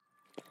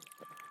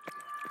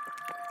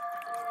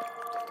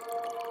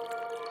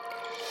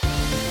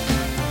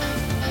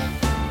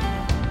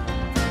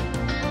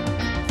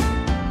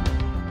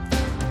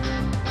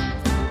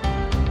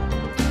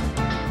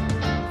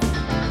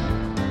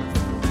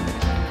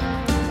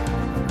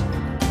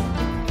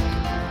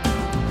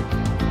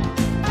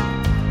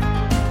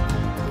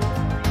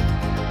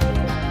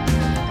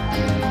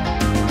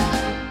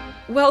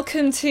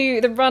welcome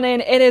to the run-in.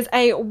 It is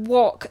a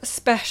walk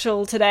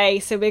special today,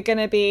 so we're going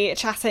to be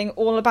chatting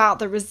all about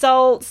the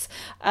results,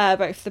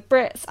 both the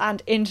Brits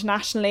and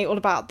internationally, all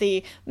about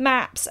the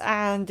maps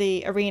and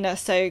the arena.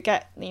 So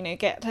get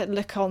a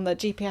look on the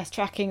GPS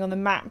tracking on the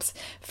maps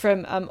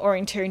from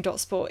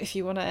orienteering.sport if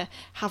you want to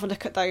have a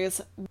look at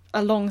those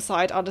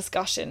alongside our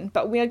discussion.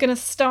 But we are going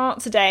to start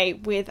today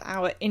with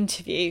our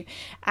interview,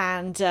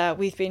 and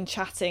we've been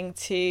chatting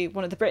to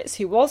one of the Brits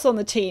who was on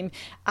the team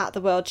at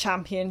the World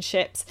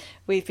Championships.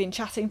 We've been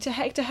chatting to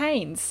Hector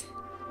Haines.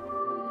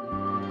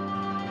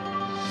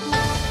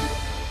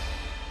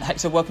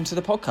 Hector, welcome to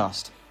the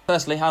podcast.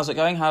 Firstly, how's it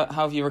going? How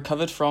have you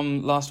recovered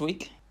from last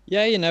week?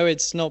 Yeah,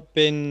 it's not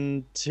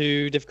been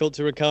too difficult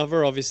to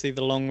recover. Obviously,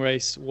 the long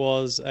race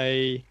was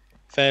a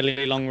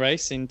fairly long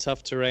race in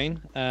tough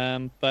terrain.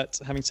 But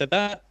having said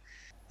that,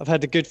 I've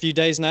had a good few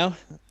days now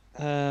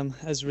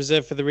as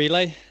reserve for the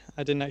relay.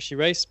 I didn't actually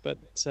race, but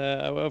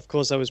of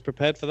course I was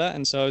prepared for that,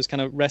 and so I was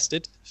kind of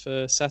rested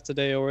for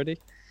Saturday already.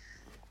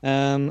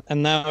 And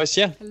now it's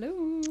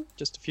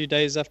just a few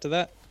days after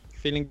that,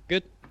 feeling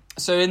good.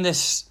 So in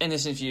this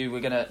interview,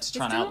 we're going to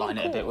try and outline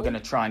it a bit. We're going to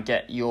try and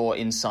get your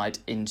insight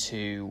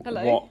into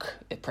WOC,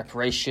 the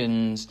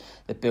preparations,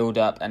 the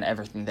build-up, and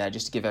everything there,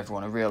 just to give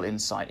everyone a real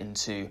insight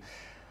into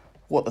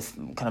what the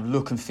kind of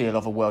look and feel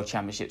of a World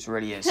Championships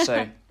really is.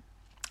 So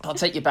I'll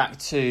take you back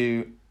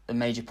to a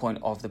major point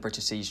of the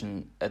British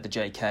season at the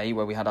JK,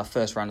 where we had our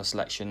first round of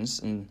selections,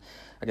 and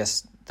I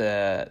guess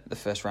the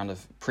first round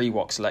of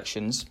pre-WOC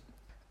selections.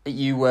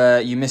 You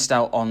missed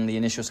out on the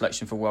initial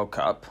selection for World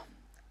Cup.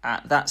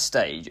 At that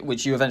stage,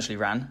 which you eventually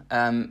ran,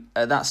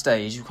 at that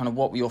stage, kind of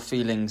what were your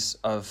feelings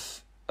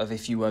of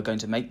if you were going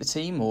to make the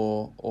team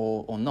or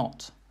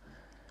not?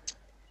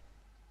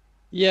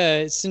 Yeah,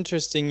 it's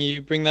interesting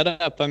you bring that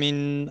up. I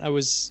mean, I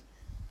was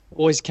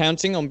always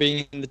counting on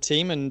being in the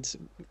team, and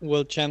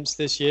World Champs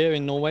this year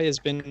in Norway has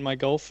been my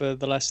goal for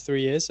the last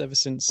 3 years, ever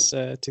since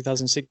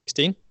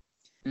 2016.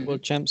 Mm-hmm.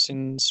 World Champs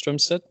in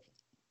Strømstad,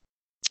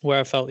 where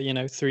I felt,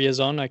 3 years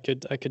on, I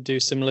could do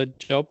a similar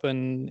job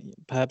and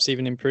perhaps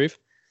even improve.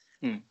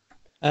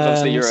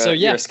 Obviously,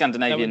 you're a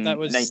Scandinavian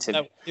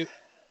native.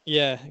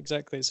 Yeah,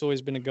 exactly. It's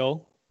always been a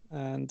goal,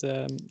 and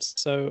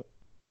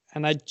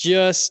I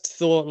just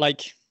thought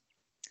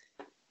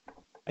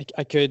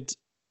I could,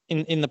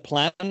 in the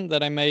plan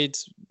that I made,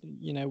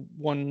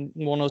 1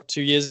 or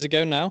 2 years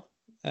ago now,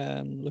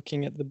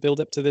 looking at the build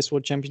up to this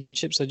World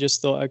Championships, I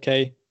just thought,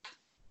 okay,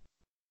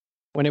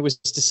 when it was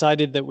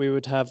decided that we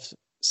would have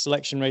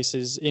selection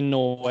races in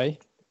Norway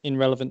in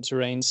relevant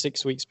terrain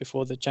 6 weeks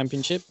before the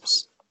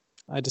championships,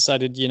 I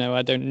decided,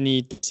 I don't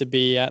need to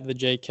be at the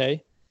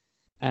JK.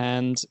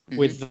 And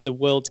with the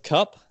World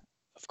Cup,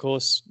 of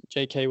course,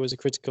 JK was a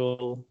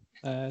critical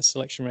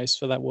selection race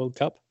for that World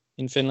Cup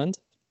in Finland.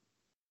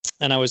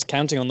 And I was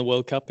counting on the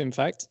World Cup, in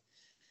fact,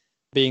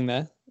 being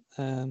there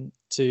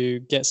to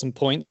get some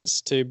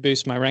points to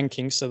boost my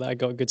rankings so that I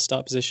got a good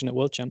start position at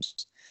World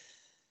Champs.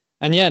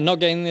 And yeah, not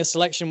getting the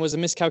selection was a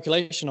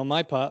miscalculation on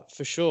my part,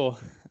 for sure.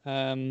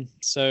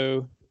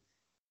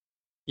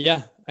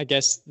 Yeah, I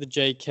guess the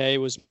JK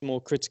was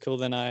more critical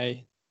than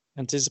I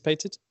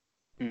anticipated.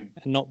 And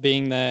not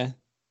being there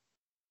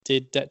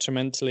did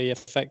detrimentally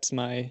affect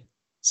my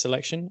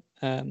selection,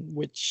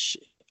 which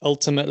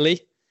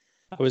ultimately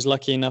I was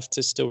lucky enough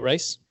to still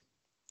race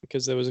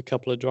because there was a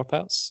couple of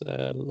dropouts,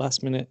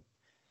 last minute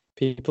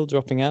people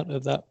dropping out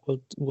of that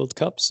World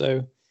Cup.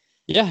 So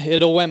yeah,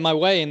 it all went my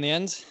way in the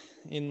end,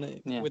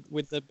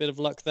 with a bit of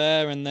luck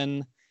there, and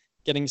then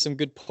getting some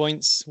good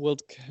points,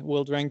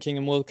 world ranking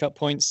and World Cup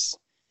points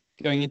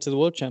going into the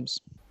World Champs.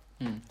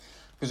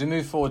 Because we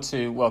move forward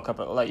to World Cup,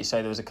 like you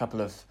say, there was a couple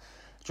of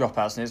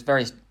dropouts, and it's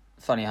very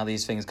funny how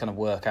these things kind of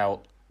work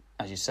out.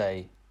 As you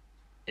say,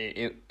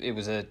 it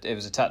was a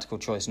tactical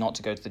choice not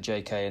to go to the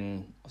JK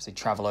and obviously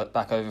travel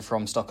back over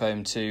from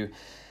Stockholm to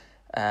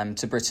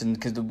Britain,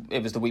 because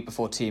it was the week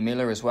before Team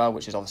Miller as well,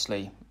 which is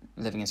obviously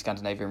living in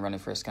Scandinavia and running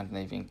for a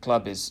Scandinavian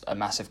club is a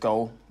massive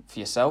goal for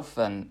yourself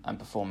and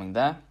performing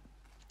there,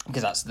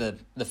 because that's the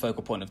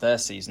focal point of their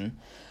season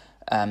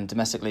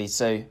domestically.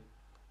 So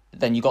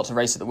then you got to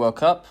race at the World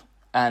Cup,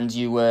 and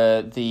you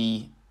were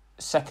the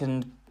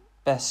second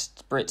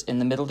best Brit in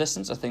the middle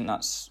distance. I think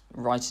that's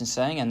right in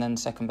saying, and then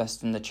second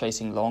best in the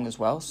chasing long as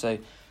well. So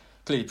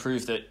clearly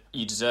proved that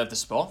you deserved the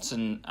spot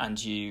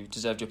and you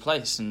deserved your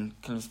place. And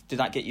kind of did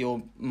that get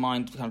your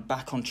mind kind of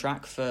back on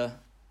track for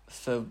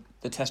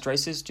the test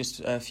races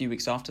just a few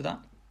weeks after that?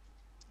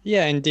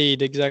 Yeah,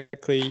 indeed,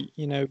 exactly.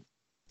 There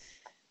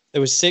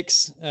was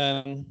 6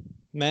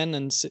 men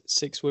and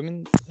 6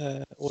 women,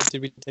 or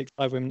did we take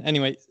 5 women?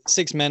 Anyway,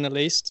 6 men at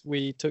least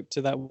we took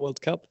to that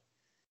World Cup.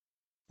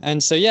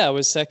 And so, yeah, I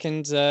was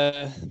second,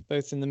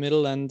 both in the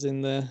middle and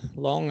in the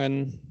long,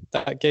 and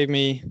that gave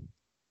me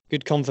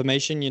good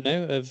confirmation,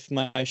 of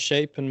my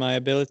shape and my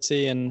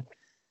ability, and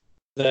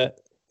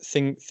that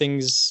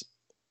things,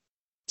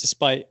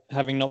 despite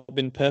having not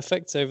been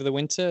perfect over the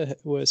winter,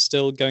 were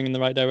still going in the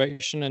right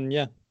direction. And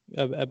yeah,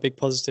 a big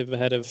positive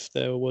ahead of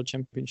the World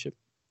Championship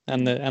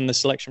and the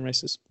selection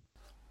races.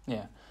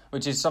 Yeah.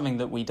 which is something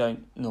that we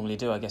don't normally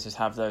do, I guess, is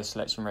have those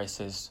selection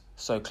races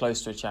so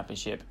close to a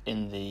championship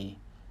in the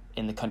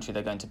country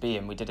they're going to be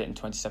in. We did it in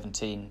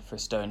 2017 for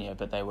Estonia,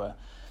 but they were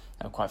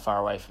quite far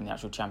away from the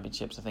actual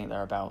championships. I think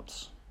they're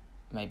about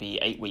maybe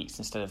 8 weeks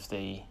instead of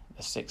the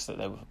 6 that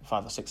they were,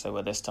 5 or 6 they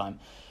were this time.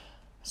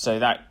 So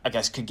that, I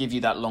guess, could give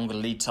you that longer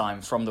lead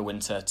time from the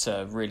winter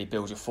to really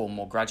build your form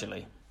more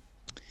gradually.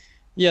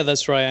 Yeah,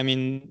 that's right. I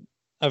mean,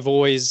 I've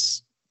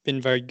always been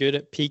very good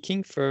at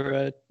peaking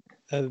for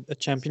a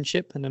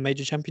championship and a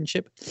major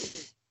championship.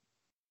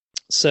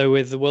 So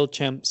with the World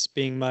Champs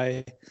being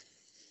my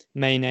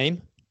main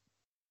aim,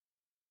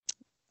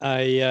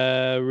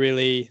 I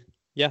really,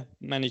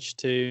 managed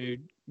to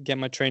get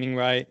my training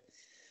right,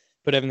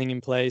 put everything in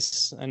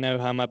place. I know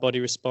how my body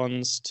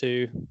responds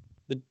to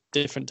the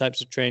different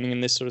types of training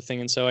and this sort of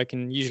thing. And so I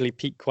can usually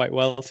peak quite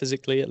well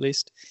physically, at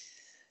least.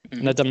 Mm-hmm.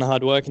 And I've done the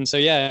hard work. And so,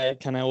 it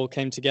kind of all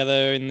came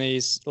together in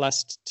these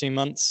last 2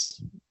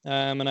 months.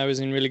 And I was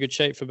in really good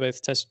shape for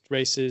both test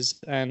races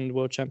and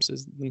World Champs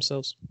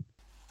themselves.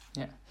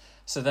 Yeah.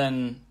 So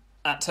then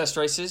at test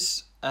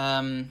races,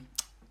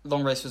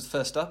 long race was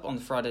first up on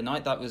the Friday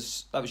night. That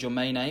was your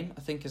main aim,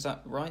 I think. Is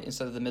that right?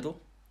 Instead of the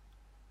middle?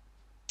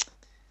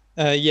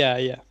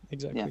 Yeah,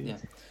 exactly.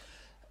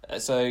 Yeah.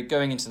 So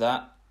going into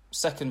that,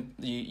 second,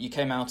 you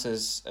came out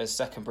as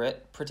second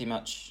Brit, pretty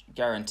much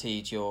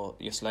guaranteed your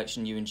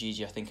selection. You and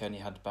Gigi, I think, only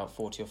had about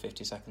 40 or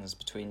 50 seconds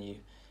between you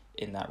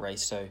in that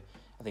race, so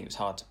I think it was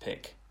hard to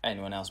pick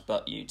anyone else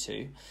but you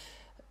two.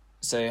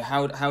 So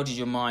how did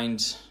your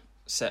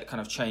mindset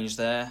kind of change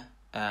there,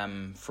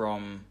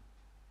 from,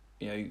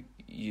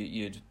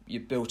 you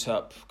built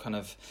up kind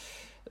of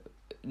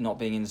not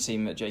being in the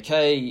team at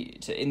JK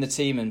to in the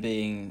team and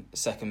being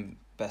second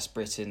best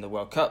Brit in the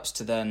World Cups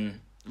to then,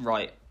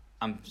 right,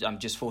 I'm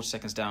just 40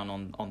 seconds down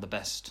on the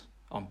best,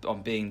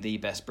 on being the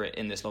best Brit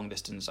in this long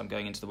distance. I'm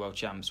going into the World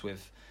Champs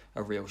with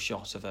a real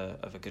shot of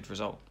a good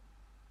result.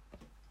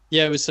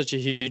 Yeah, it was such a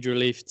huge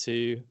relief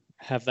to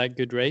have that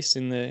good race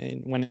when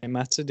it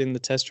mattered in the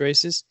test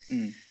races.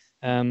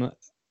 I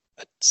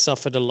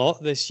suffered a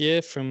lot this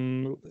year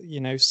from,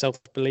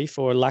 self-belief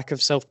or lack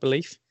of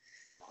self-belief.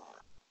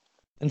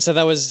 And so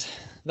that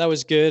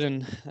was good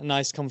and a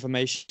nice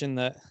confirmation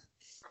that,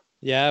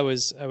 I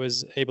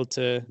was able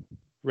to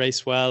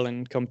race well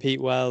and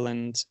compete well,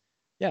 and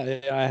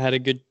I had a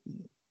good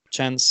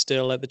chance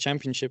still at the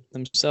championship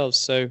themselves.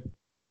 So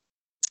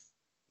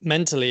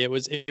mentally,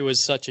 it was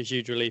such a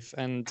huge relief,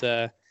 and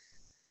I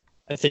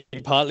think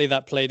partly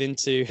that played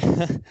into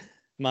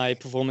my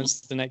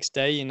performance the next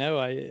day.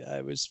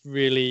 I was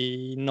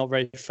really not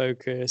very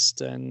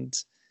focused, and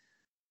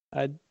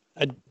I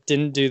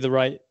didn't do the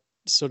right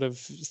sort of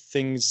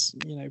things,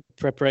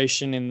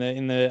 preparation in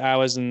the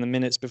hours and the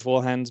minutes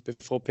beforehand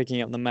before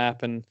picking up the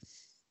map, and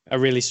I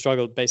really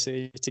struggled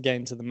basically to get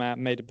into the map,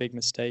 made a big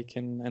mistake,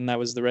 and that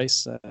was the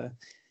race,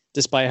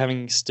 despite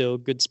having still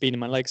good speed in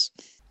my legs.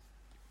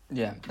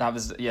 Yeah, that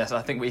was, yes,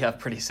 I think we have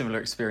pretty similar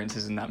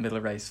experiences in that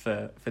middle race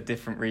for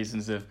different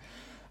reasons of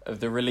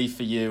the relief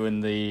for you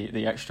and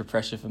the extra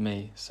pressure for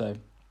me. So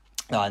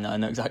I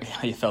know exactly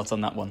how you felt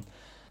on that one.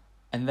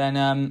 And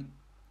then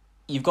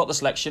you've got the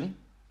selection,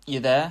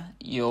 you're there,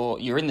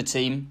 you're in the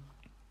team.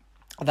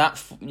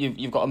 That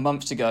you've got a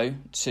month to go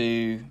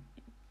to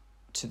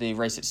the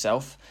race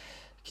itself.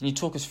 Can you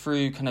talk us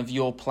through kind of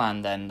your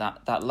plan then?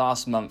 That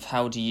last month,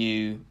 how do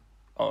you,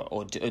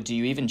 or do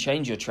you even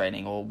change your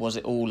training, or was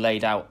it all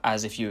laid out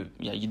as if you'd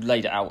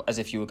laid it out as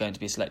if you were going to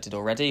be selected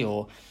already,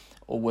 or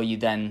were you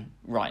then,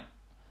 right,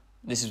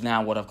 this is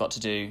now what I've got to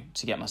do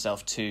to get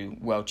myself to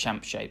world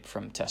champ shape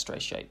from test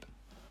race shape?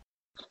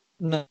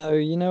 No,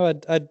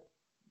 I'd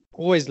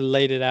always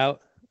laid it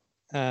out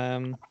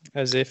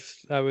as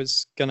if I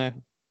was gonna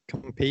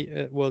compete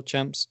at world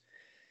champs.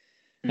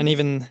 And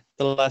even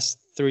the last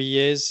 3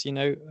 years,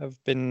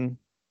 I've been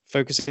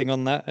focusing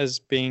on that as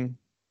being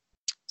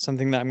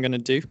something that I'm going to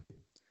do.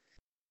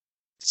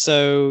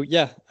 So,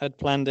 I'd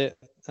planned it.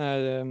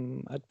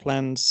 I'd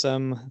planned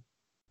some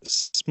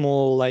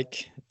small,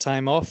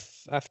 time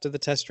off after the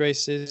test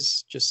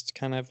races, just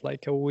kind of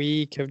like a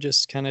week of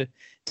just kind of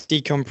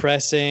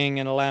decompressing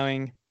and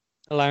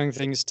allowing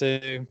things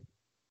to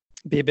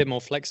be a bit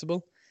more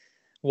flexible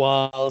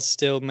while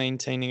still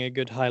maintaining a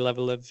good high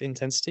level of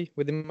intensity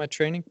within my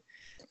training.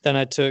 Then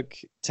I took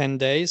 10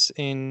 days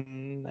it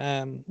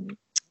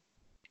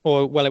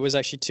was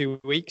actually 2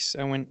 weeks.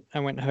 I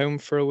went home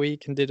for a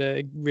week and did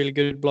a really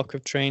good block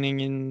of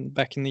training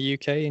back in the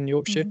UK, in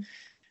Yorkshire,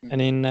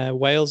 and in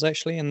Wales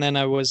actually. And then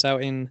I was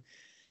out in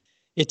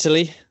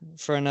Italy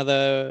for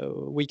another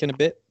week and a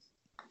bit.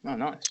 Oh,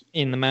 nice.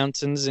 In the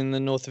mountains in the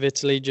north of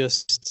Italy,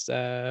 just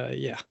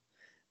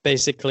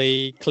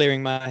basically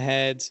clearing my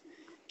head,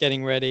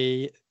 getting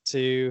ready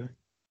to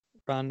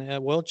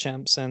run world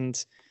champs,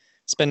 and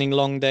spending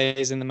long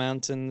days in the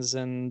mountains.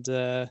 And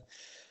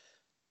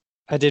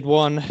I did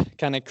one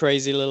kind of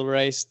crazy little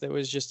race that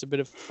was just a bit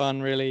of fun,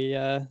 really,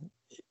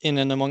 in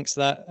and amongst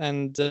that.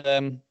 And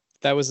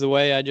that was the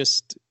way. I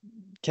just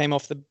came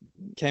off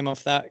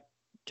that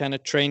kind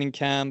of training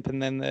camp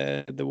and then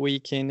the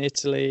week in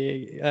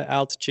Italy at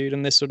altitude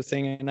and this sort of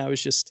thing. And I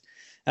was just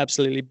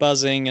absolutely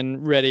buzzing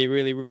and really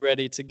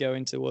ready to go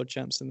into World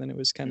Champs. And then it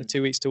was kind of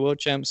 2 weeks to World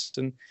Champs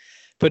and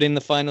put in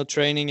the final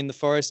training in the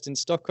forest in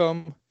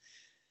Stockholm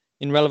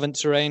in relevant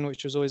terrain,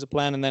 which was always a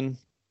plan. And then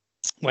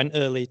went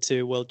early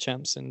to World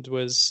Champs and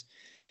was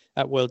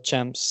at World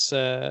Champs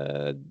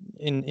in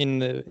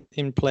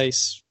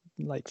place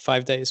like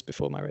 5 days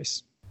before my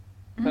race.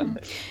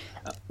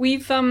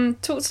 We've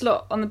talked a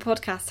lot on the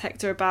podcast,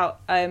 Hector,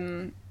 about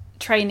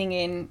training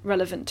in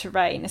relevant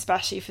terrain,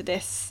 especially for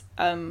this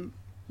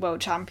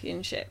World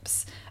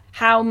Championships.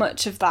 How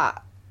much of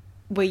that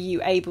were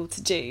you able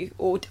to do,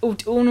 or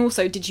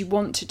also did you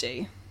want to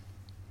do?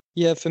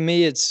 Yeah, for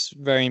me, it's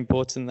very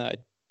important that I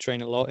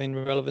train a lot in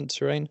relevant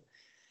terrain.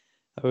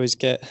 I always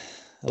get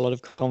a lot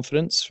of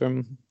confidence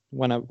from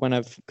when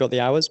I've got the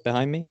hours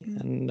behind me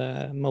and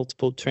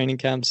multiple training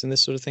camps and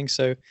this sort of thing.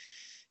 So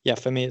yeah,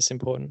 for me, it's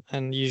important.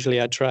 And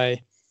usually I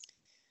try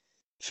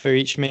for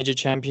each major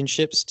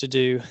championships to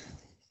do,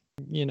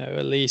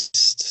 at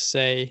least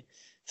say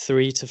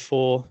 3 to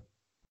 4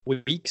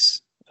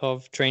 weeks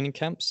of training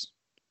camps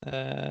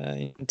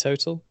in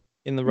total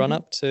in the run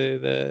up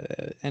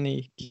to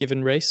any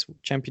given race,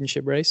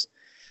 championship race.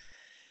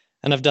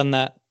 And I've done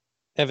that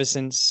ever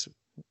since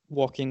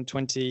WOC in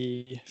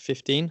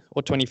 2015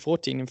 or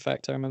 2014. In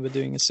fact, I remember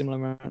doing a similar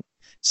amount.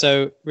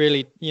 So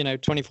really,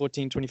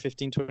 2014,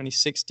 2015,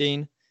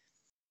 2016,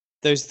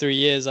 those 3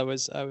 years I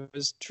was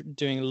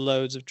doing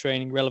loads of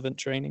training, relevant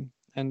training,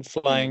 and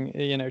flying,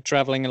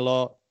 traveling a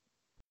lot,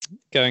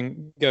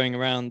 going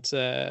around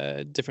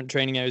different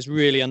training areas,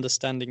 really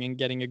understanding and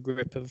getting a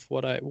grip of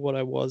what I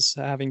was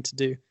having to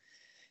do,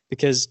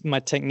 because my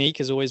technique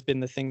has always been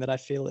the thing that I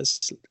feel has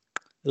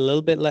a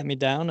little bit let me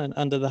down and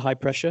under the high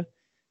pressure.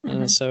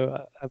 And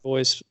so I've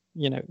always,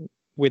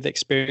 with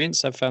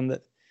experience, I've found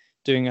that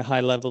doing a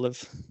high level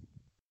of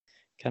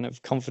kind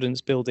of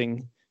confidence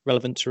building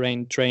relevant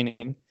terrain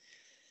training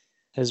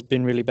has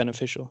been really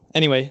beneficial.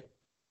 Anyway,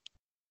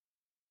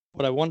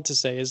 what I want to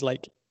say is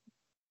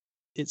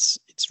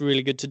it's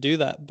really good to do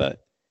that,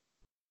 but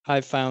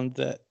I found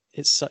that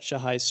it's such a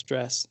high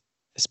stress,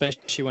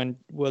 especially when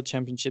World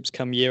Championships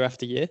come year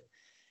after year,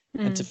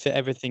 and to fit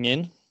everything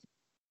in,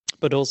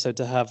 but also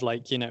to have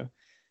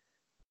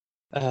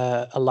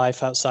a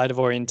life outside of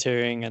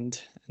orienteering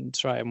and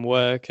try and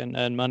work and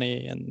earn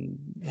money and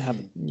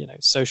have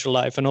social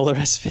life and all the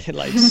rest of it.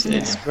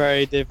 It's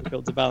very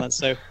difficult to balance.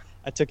 So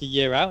I took a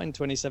year out in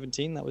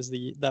 2017. That was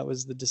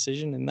the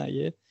decision in that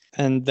year.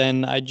 And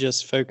then I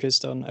just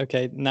focused on,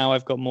 okay, now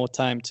I've got more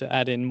time to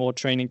add in more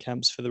training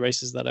camps for the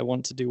races that I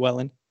want to do well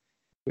in,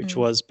 which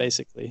was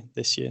basically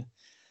this year.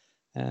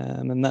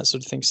 And that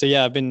sort of thing. So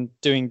yeah, I've been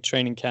doing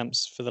training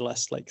camps for the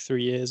last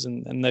 3 years,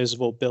 and those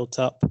have all built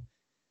up,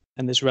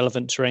 and this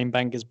relevant terrain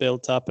bank is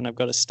built up, and I've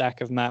got a stack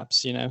of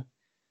maps,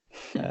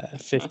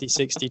 50,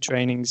 60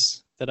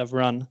 trainings that I've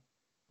run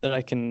that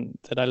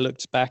I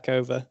looked back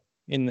over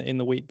in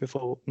the week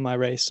before my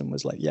race and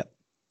was like, yep,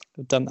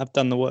 I've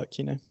done the work,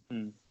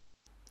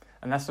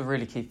 And that's a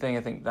really key thing.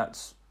 I think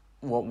that's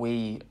what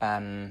we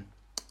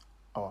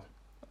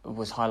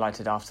was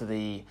highlighted after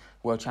the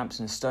World Champs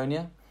in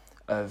Estonia,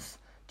 of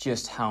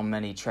just how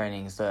many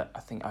trainings that I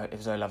think it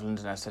was Olav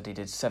Lundener said he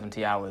did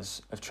 70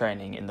 hours of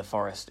training in the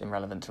forest in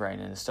relevant terrain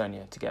in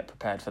Estonia to get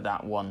prepared for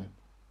that one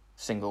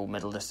single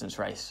middle distance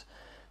race.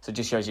 So it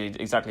just shows you,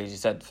 exactly as you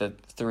said, for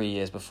 3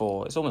 years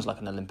before, it's almost like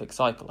an Olympic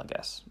cycle, I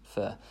guess,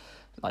 for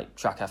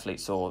track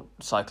athletes or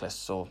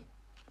cyclists or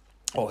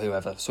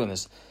whoever,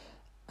 swimmers.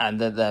 And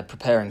they're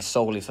preparing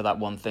solely for that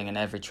one thing, and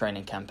every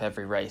training camp,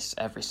 every race,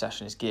 every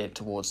session is geared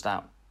towards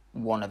that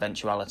one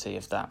eventuality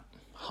of that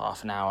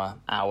half an hour,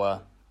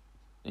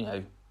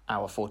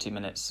 40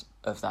 minutes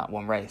of that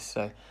one race.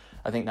 So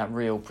I think that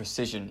real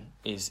precision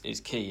is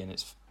key, and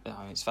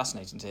it's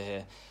fascinating to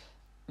hear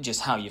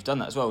just how you've done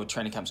that as well with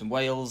training camps in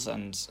Wales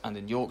and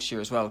in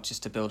Yorkshire as well,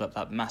 just to build up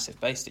that massive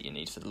base that you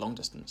need for the long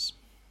distance.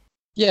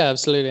 Yeah,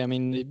 absolutely. I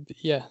mean,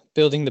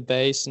 building the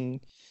base and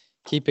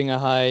keeping a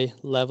high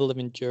level of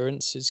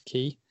endurance is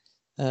key.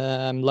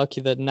 I'm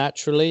lucky that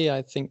naturally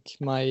I think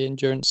my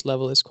endurance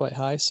level is quite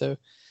high. So,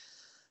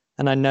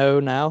 and I know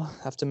now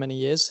after many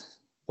years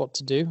what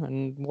to do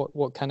and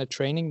what kind of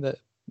training that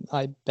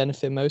I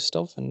benefit most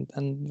of and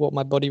what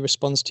my body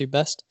responds to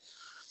best.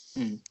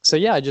 So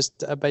yeah,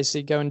 I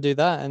basically go and do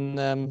that.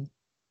 And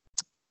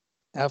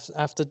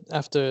after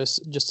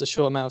just a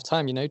short amount of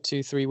time,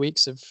 2-3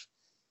 weeks of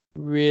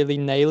really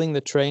nailing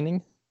the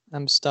training,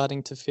 I'm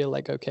starting to feel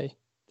like, okay,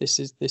 this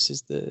is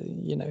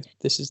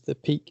the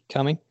peak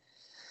coming.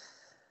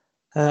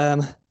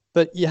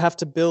 But you have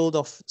to build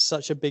off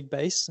such a big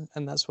base,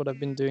 and that's what I've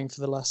been doing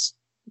for the last,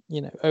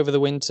 over the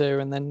winter,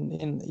 and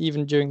then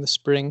even during the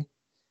spring,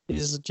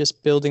 is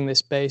just building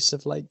this base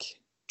of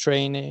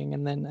training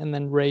and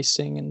then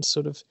racing, and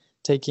sort of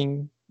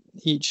taking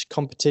each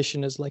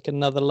competition as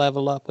another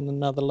level up and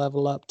another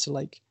level up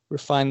to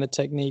refine the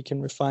technique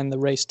and refine the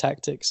race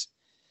tactics,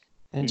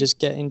 and just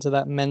get into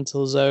that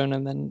mental zone.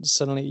 And then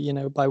suddenly,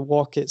 by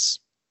WOC,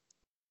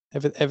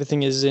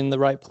 everything is in the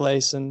right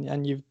place,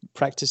 and you've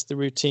practiced the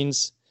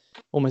routines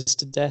almost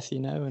to death,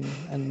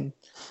 and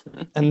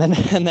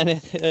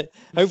then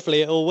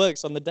hopefully it all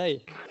works on the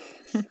day.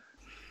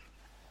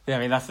 Yeah, I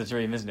mean that's the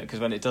dream, isn't it? Because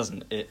when it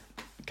doesn't, it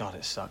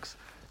sucks.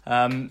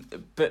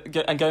 But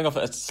going off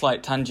at a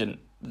slight tangent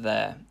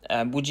there,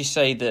 would you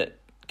say that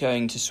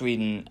going to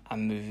Sweden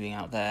and moving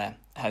out there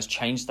has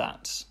changed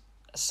that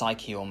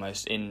psyche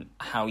almost in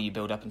how you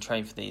build up and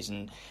train for these,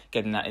 and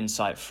getting that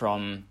insight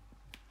from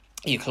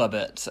your club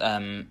at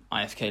IFK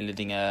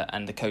Lidingö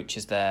and the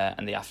coaches there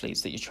and the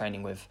athletes that you're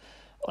training with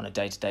on a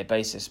day-to-day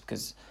basis?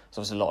 Because there's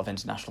obviously a lot of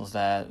internationals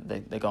there.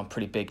 They go on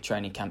pretty big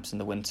training camps in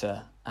the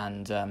winter,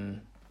 and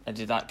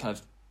did that kind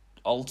of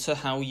alter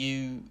how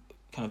you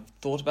kind of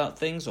thought about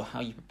things or how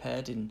you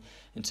prepared in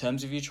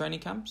terms of your training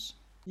camps?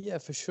 Yeah,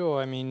 for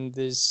sure. I mean,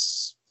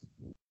 there's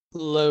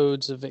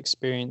loads of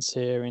experience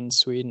here in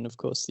Sweden, of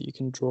course, that you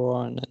can draw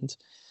on, and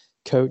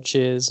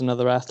coaches and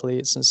other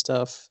athletes and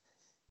stuff.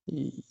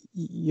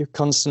 You're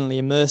constantly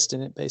immersed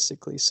in it,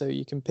 basically, so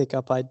you can pick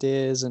up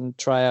ideas and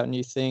try out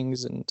new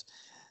things. And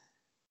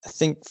I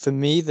think for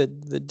me, the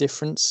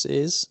difference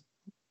is,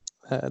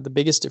 the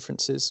biggest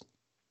difference is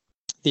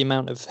the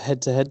amount of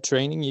head-to-head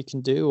training you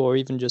can do, or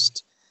even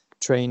just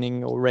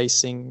training or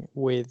racing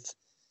with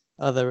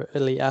other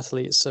elite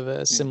athletes of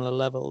a similar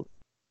level,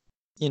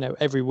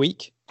 every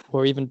week,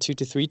 or even 2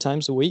 to 3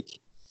 times a week.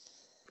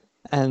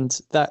 And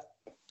that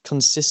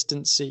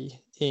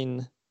consistency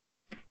in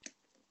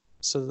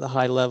sort of the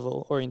high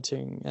level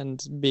orienting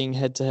and being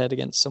head to head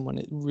against someone,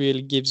 it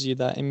really gives you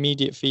that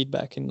immediate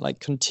feedback and like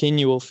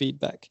continual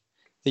feedback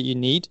that you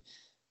need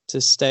to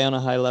stay on a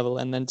high level,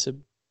 and then to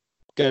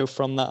go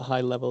from that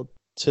high level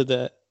to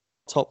the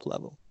top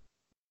level.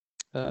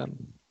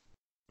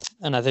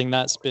 And I think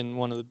that's been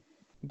one of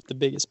the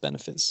biggest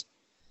benefits,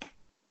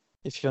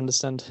 if you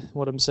understand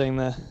what I'm saying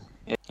there.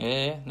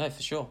 Yeah, no,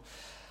 for sure.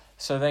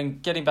 So then,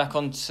 getting back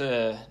on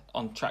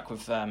track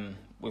with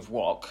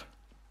WOC.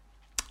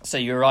 So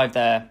you arrived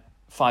there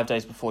 5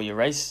 days before your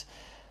race.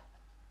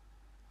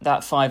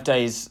 That 5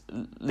 days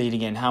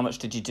leading in, how much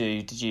did you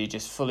do? Did you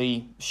just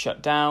fully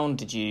shut down?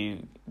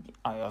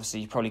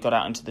 Obviously you probably got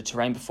out into the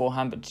terrain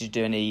beforehand, but did you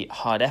do any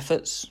hard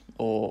efforts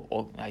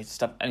or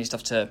any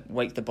stuff to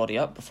wake the body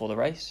up before the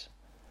race?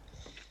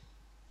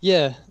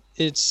 Yeah,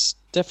 it's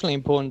definitely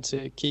important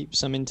to keep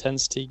some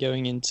intensity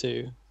going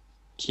into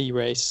key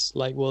race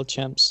like World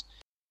Champs.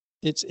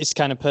 It's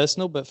kind of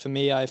personal, but for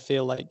me, I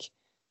feel like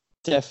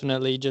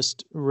definitely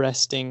just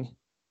resting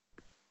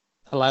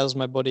allows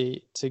my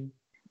body to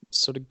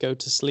sort of go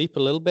to sleep a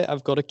little bit.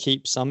 I've got to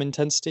keep some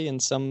intensity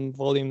and some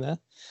volume there.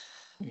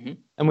 Mm-hmm.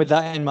 And with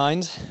that in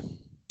mind,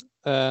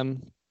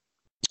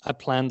 I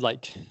planned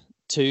like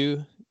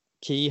 2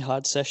 key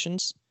hard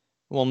sessions.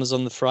 One was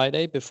on the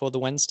Friday before the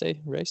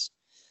Wednesday race,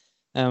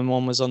 and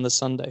one was on the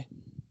Sunday.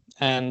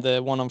 And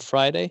the one on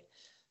Friday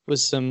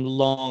was some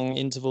long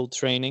interval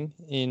training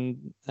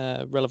in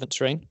relevant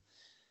terrain.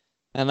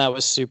 And that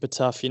was super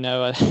tough,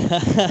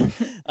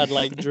 I'd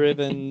like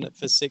driven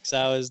for 6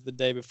 hours the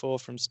day before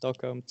from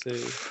Stockholm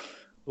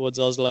towards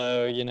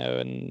Oslo,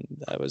 and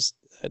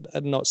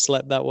I'd not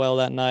slept that well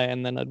that night.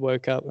 And then I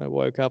woke up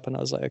and I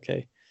was like,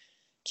 okay,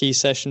 key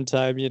session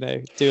time,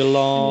 do a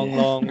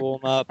long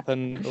warm up,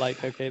 and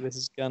like, okay, this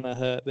is gonna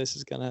hurt.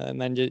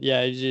 And then you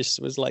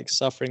just was like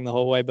suffering the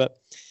whole way. But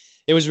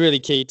it was really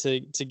key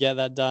to get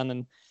that done.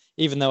 And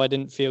even though I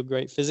didn't feel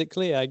great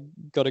physically, I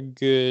got a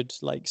good,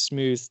 like,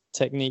 smooth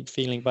technique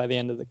feeling by the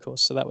end of the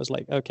course. So that was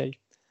like, okay,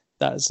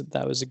 that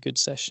was a good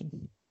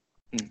session.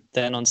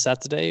 Then on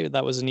Saturday,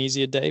 that was an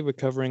easier day,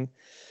 recovering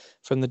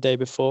from the day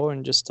before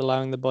and just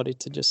allowing the body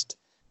to just,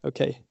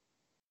 okay,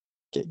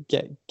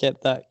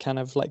 get that kind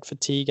of like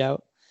fatigue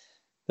out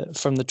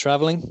from the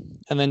traveling.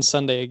 And then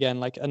Sunday again,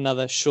 like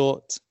another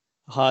short,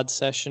 hard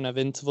session of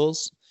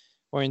intervals,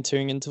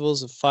 orienteering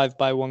intervals of 5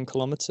 by 1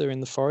 kilometer in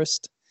the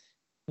forest.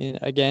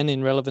 Again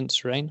in relevant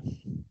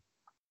terrain,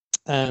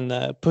 and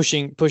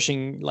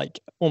pushing like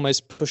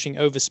almost pushing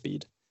over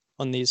speed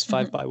on these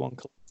 5 by 1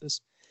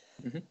 kilometers.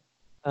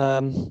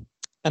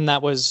 And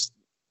that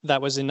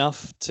was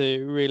enough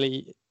to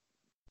really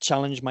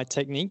challenge my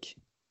technique,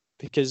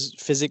 because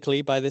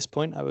physically by this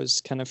point I was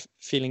kind of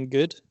feeling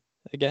good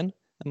again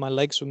and my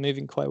legs were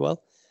moving quite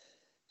well.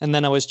 And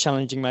then I was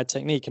challenging my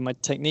technique, and my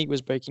technique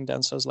was breaking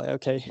down. So I was like,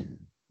 okay,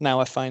 now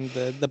I find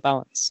the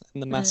balance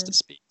and the master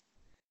speed.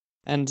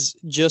 And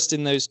just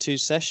in those 2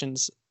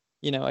 sessions,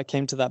 I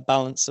came to that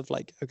balance of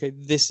like, okay,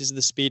 this is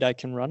the speed I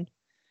can run,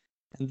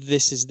 and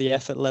this is the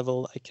effort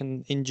level I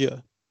can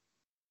endure.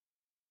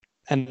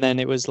 And then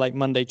it was like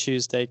Monday,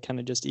 Tuesday, kind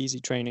of just easy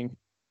training.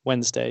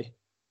 Wednesday,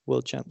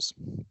 World Champs.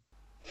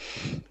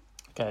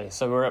 Okay,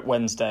 so we're at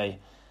Wednesday.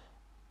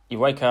 You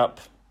wake up,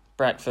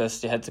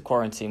 breakfast, you head to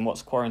quarantine.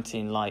 What's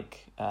quarantine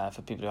like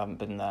for people who haven't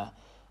been there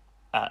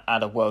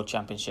at a World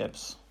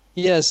Championships?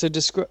 Yeah, so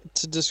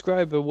to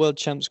describe a World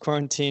Champs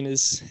quarantine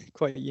is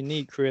quite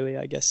unique, really,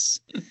 I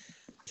guess.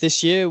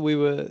 This year we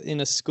were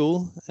in a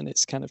school, and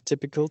it's kind of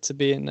typical to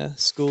be in a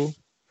school,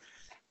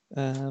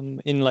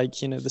 in like,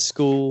 the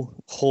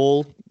school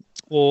hall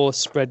or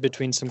spread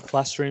between some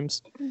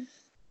classrooms.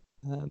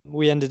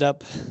 We ended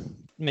up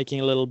making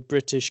a little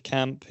British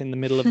camp in the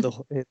middle of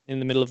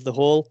the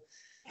hall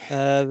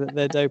that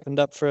they'd opened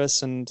up for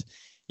us, and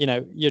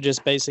you're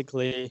just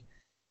basically,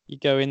 you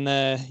go in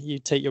there, you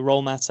take your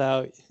roll mat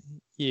out,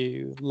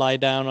 you lie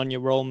down on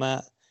your roll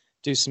mat,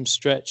 do some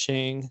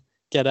stretching,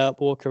 get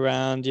up, walk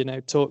around,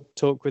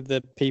 talk with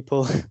the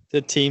people,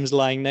 the teams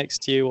lying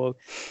next to you, or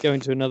go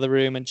into another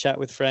room and chat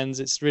with friends.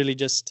 It's really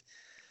just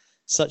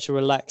such a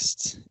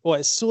relaxed, well,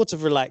 it's sort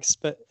of relaxed,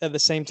 but at the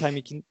same time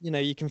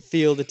you can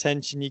feel the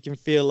tension. You can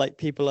feel like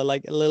people are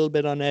like a little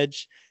bit on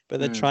edge,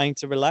 but they're trying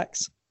to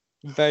relax.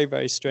 Very,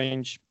 very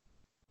strange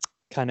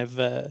kind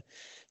of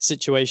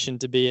situation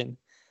to be in.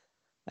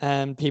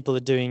 And people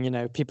are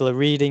doing, people are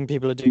reading,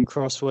 people are doing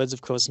crosswords.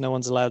 Of course, no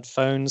one's allowed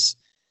phones.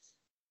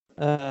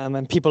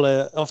 And people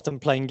are often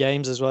playing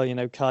games as well,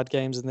 card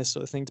games and this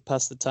sort of thing to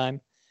pass the time.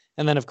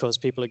 And then, of course,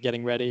 people are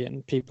getting ready,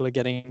 and people are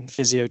getting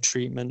physio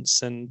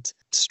treatments and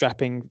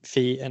strapping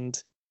feet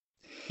and,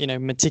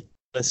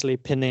 meticulously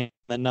pinning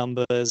the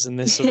numbers and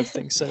this sort of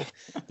thing. So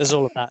there's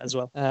all of that as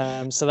well.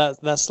 So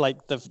that's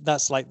like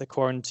the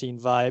quarantine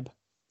vibe.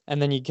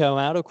 And then you go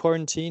out of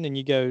quarantine and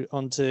you go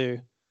onto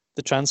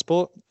the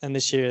transport. And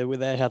this year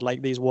they had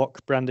like these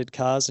WOC branded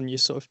cars, and you're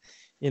sort of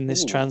in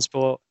this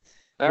transport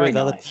with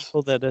other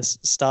people that are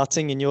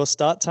starting in your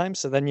start time.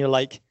 So then you're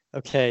like,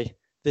 okay,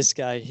 this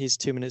guy, he's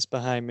 2 minutes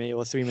behind me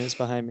or 3 minutes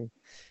behind me.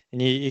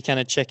 And you kind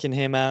of checking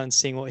him out and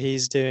seeing what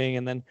he's doing.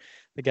 And then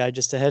the guy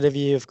just ahead of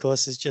you, of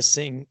course, is just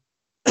sitting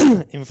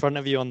in front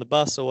of you on the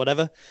bus or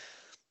whatever.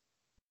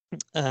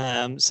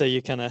 So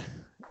you kind of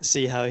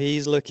see how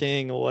he's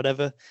looking or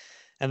whatever.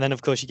 And then,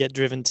 of course, you get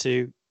driven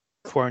to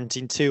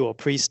quarantine 2 or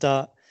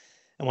pre-start.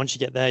 And once you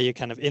get there, you're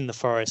kind of in the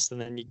forest.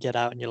 And then you get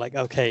out and you're like,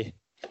 okay,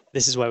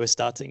 this is where we're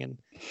starting. And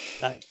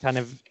that kind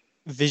of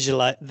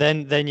visualize,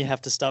 then you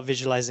have to start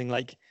visualizing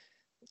like,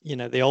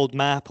 the old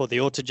map or the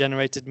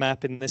auto-generated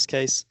map in this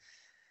case,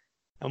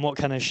 and what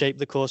kind of shape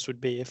the course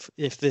would be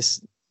if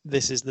this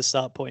is the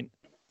start point.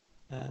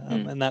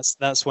 And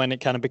that's when it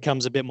kind of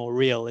becomes a bit more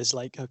real. Is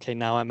like, okay,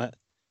 now I'm at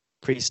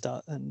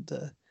pre-start, and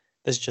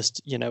there's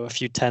just a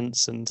few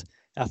tents and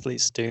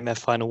athletes doing their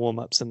final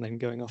warm-ups and then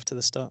going off to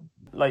the start.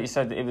 Like you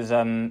said, it was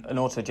an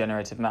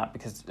auto-generated map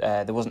because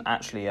there wasn't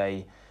actually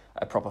a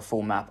proper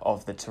full map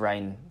of the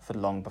terrain for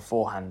long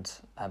beforehand,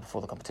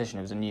 before the competition.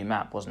 It was a new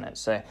map, wasn't it?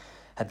 So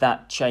had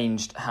that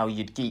changed how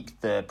you'd geek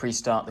the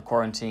pre-start, the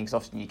quarantine? Because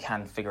often you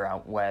can figure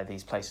out where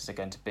these places are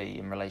going to be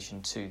in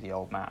relation to the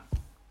old map.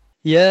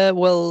 Yeah,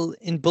 well,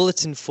 in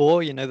Bulletin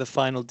 4, the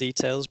final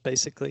details,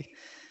 basically,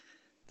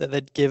 that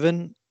they'd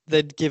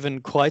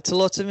given quite a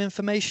lot of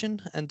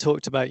information and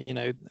talked about,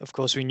 of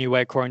course, we knew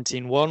where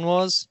Quarantine 1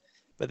 was,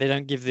 but they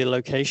don't give the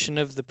location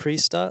of the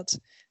pre-start,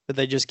 but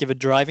they just give a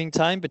driving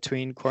time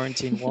between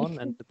Quarantine 1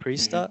 and the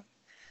pre-start.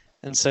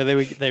 And so they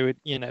would,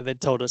 they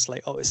told us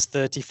like, oh, it's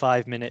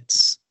 35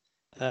 minutes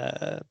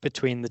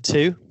between the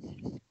two.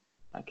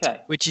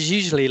 Okay. Which is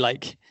usually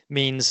like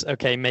means,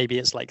 okay, maybe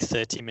it's like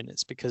 30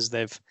 minutes because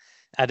they've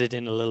added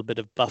in a little bit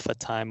of buffer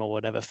time or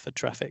whatever for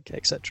traffic,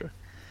 etc.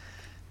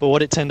 But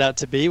what it turned out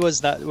to be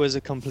was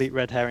a complete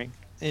red herring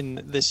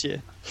in this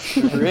year.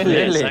 Really?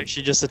 It's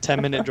actually just a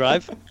 10-minute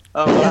drive.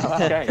 Oh, wow.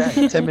 Okay.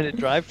 10-minute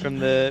drive from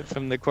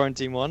the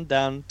Quarantine 1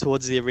 down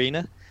towards the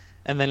arena,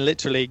 and then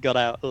literally got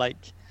out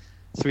like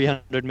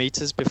 300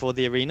 meters before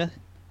the arena,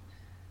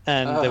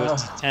 and there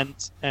was a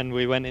tent, and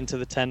we went into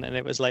the tent, and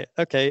it was like,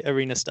 okay,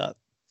 arena start.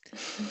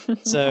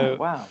 So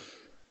wow.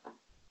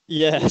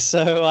 Yeah,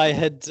 so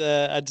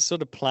I'd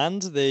sort of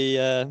planned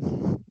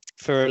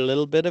for a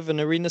little bit of an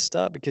arena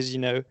start because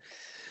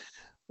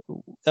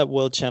at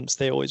World Champs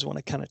they always want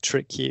to kind of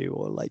trick you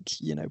or like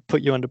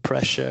put you under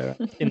pressure.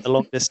 In the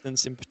long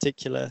distance in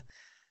particular,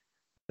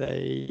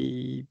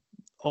 they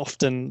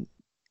often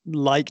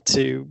like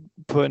to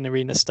put an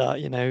arena start,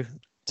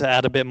 to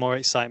add a bit more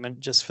excitement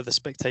just for the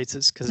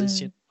spectators because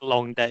it's a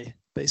long day,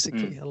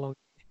 basically a long.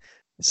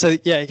 So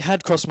yeah, it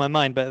had crossed my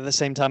mind, but at the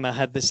same time I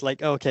had this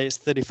like, oh, okay, it's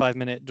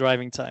 35-minute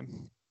driving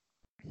time.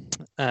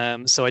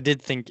 So I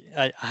did think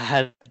I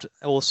had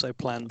also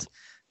planned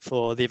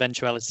for the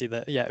eventuality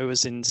that it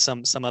was in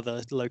some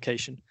other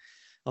location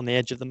on the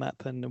edge of the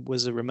map and it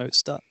was a remote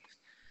start.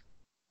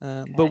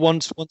 Okay. But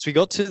once we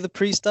got to the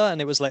pre-start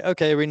and it was like,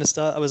 okay, arena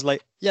start, I was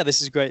like, yeah, this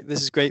is great.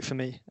 This is great for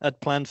me. I'd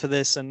planned for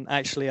this, and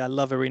actually I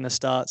love arena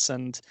starts,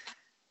 and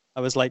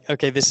I was like,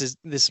 okay, this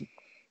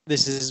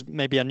is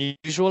maybe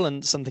unusual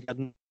and something I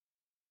hadn't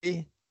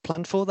really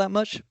planned for that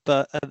much.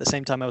 But at the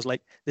same time, I was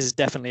like, this is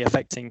definitely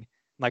affecting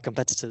my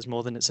competitors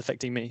more than it's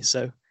affecting me.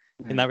 So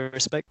in that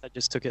respect, I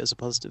just took it as a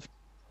positive.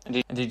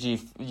 Did you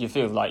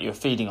feel like you were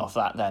feeding off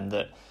that then,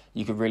 that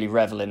you could really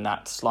revel in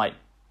that slight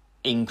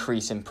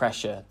increase in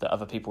pressure that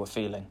other people were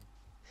feeling?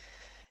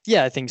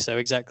 Yeah, I think so.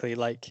 Exactly.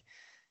 Like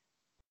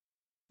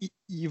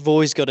you've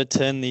always got to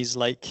turn these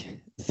like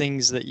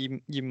things that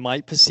you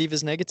might perceive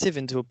as negative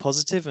into a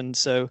positive. And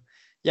so,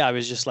 yeah, I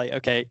was just like,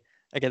 okay,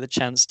 I get the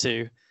chance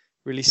to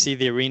really see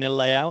the arena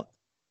layout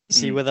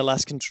see where the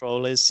last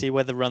control is, see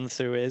where the run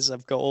through is.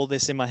 I've got all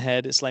this in my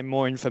head. It's like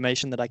more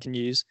information that I can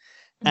use.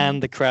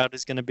 And the crowd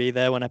is going to be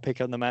there when I pick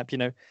up the map,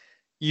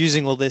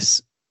 using all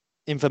this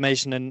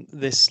information and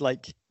this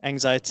like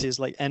anxiety is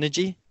like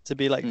energy to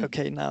be like,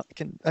 okay, now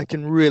I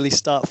can really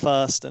start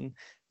fast and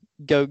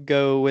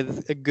go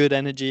with a good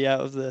energy out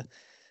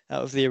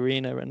of the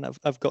arena. And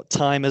I've got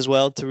time as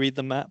well to read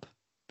the map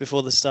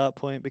before the start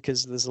point,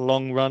 because there's a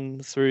long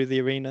run through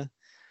the arena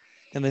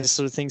and this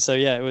sort of thing. So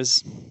yeah, it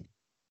was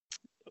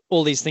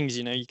all these things,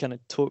 you kind of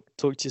talk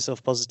to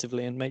yourself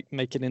positively and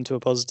make it into a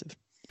positive.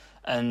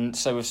 And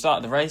so we've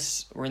started the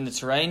race, we're in the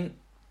terrain.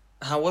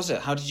 How was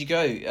it? How did you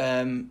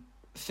go?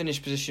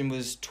 Finish position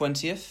was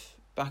 20th,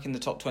 back in the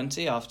top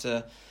 20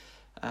 after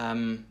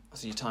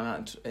your time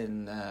out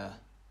in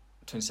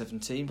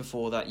 2017.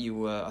 Before that you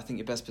were, I think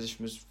your best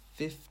position was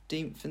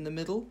 15th in the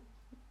middle.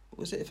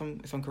 Was it, if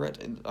I'm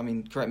correct? I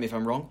mean, correct me if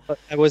I'm wrong.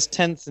 I was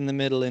 10th in the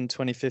middle in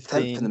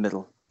 2015. 10th in the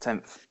middle.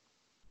 10th.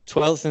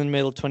 12th in the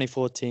middle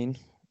 2014.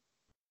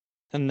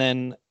 And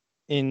then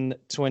in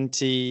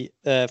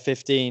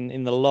 2015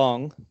 in the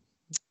long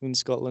in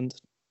Scotland,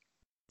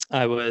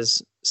 I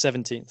was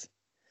 17th.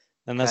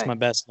 And that's my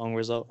best long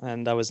result.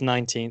 And I was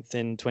 19th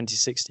in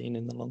 2016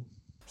 in the long.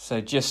 So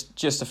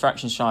just a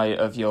fraction shy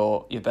of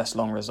your best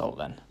long result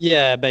then?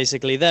 Yeah,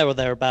 basically there or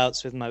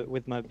thereabouts with my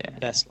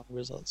best long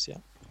results, yeah.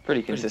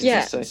 Pretty consistent.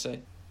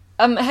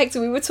 Yeah. Hector,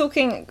 we were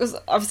talking, because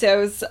obviously I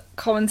was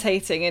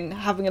commentating and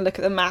having a look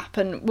at the map,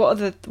 and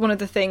one of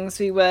the things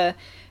we were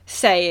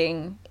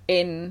saying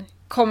in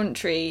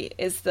commentary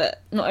is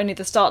that not only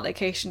the start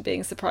location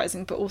being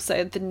surprising, but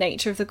also the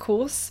nature of the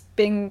course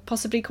being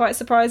possibly quite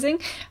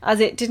surprising, as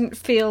it didn't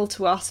feel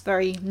to us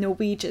very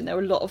Norwegian. There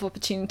were a lot of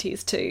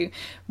opportunities to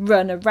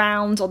run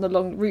around on the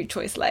long route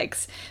choice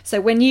legs.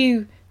 So when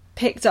you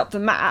picked up the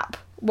map,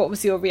 what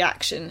was your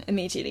reaction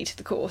immediately to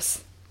the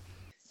course?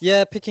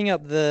 Yeah, picking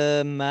up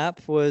the map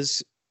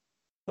was,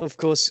 of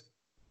course,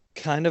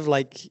 kind of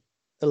like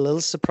a little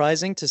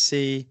surprising to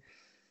see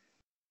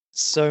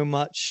so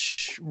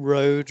much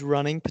road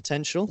running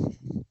potential.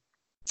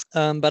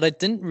 But I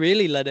didn't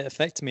really let it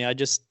affect me. I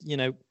just,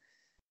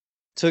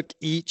 took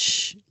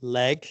each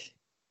leg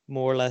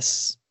more or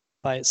less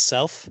by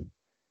itself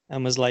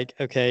and was like,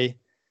 okay,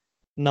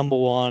 number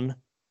one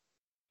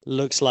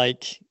looks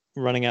like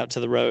running out to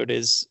the road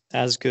is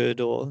as good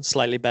or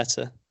slightly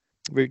better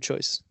route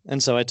choice.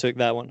 And so I took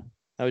that one.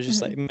 I was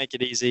just like, make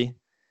it easy,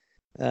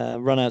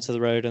 run out to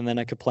the road, and then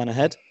I could plan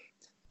ahead.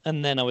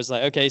 And then I was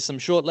like, okay, some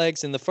short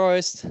legs in the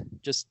forest,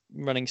 just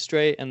running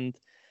straight, and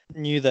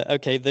knew that,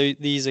 okay,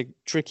 these are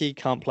tricky,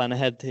 can't plan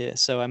ahead here.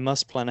 So I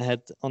must plan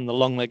ahead on the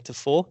long leg to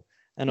 4.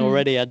 And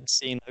already I'd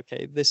seen,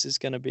 okay, this is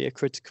going to be a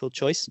critical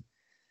choice.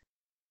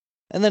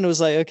 And then it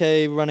was like,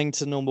 okay, running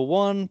to number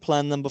 1,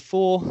 plan number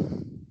 4.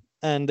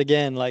 And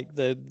again, like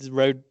the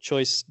road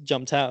choice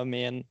jumped out at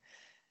me, and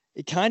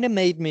it kind of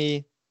made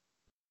me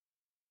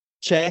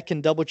check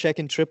and double check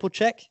and triple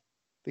check.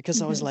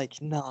 Because I was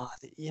like, nah,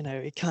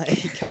 it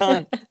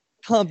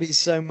can't be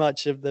so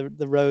much of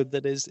the road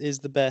that is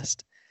the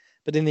best.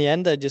 But in the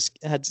end, I just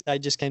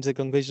came to the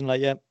conclusion,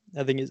 like, yeah,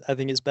 I think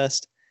it's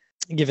best,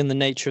 given the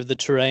nature of the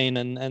terrain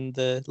and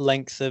the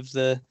length of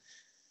the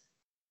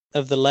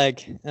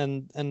leg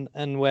and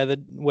where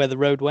the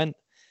road went.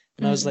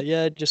 And I was like,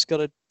 yeah, just got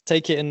to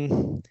take it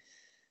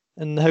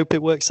and hope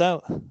it works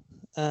out.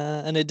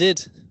 And it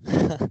did.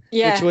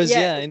 Yeah, which was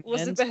it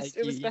was the best.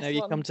 It was the best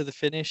you come to the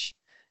finish,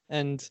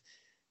 and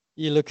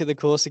you look at the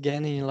course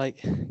again and you're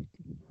like,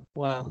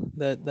 wow,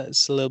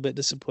 that's a little bit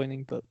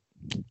disappointing. But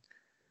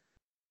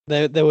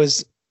there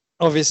was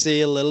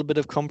obviously a little bit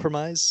of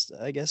compromise,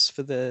 I guess,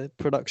 for the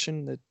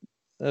production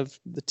of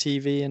the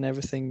TV and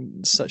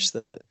everything, such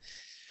that,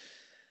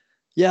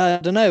 yeah, I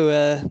don't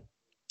know,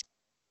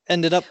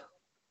 ended up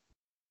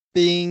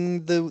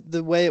being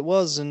the way it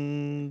was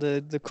and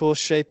the course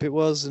shape it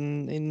was.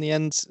 And in the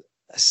end,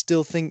 I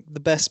still think the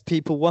best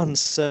people won.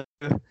 So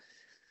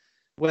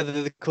whether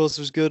the course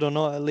was good or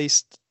not, at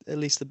least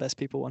the best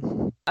people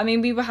won. I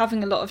mean, we were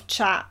having a lot of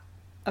chat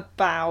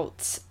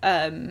about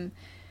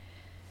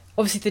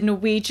obviously the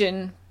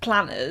Norwegian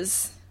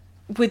planners.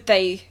 Would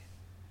they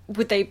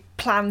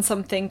plan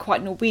something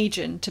quite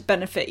Norwegian to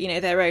benefit,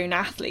 their own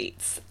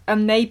athletes?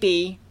 And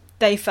maybe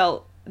they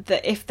felt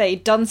that if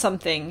they'd done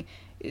something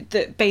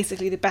that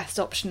basically the best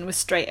option was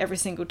straight every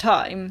single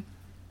time,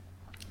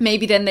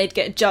 maybe then they'd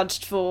get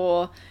judged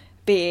for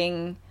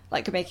being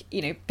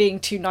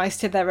being too nice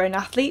to their own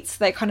athletes.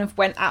 They kind of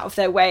went out of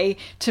their way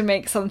to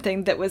make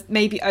something that was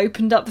maybe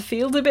opened up the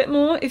field a bit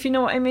more, if you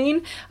know what I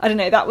mean. I don't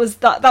know, that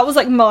was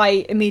like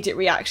my immediate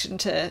reaction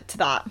to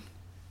that.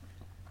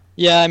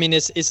 Yeah, I mean,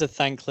 it's a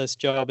thankless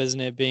job,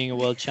 isn't it, being a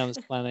world champs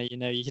planner?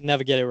 You can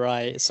never get it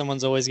right.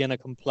 Someone's always going to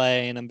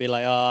complain and be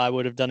like, oh, I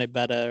would have done it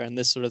better and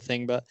this sort of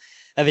thing. But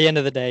at the end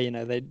of the day,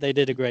 they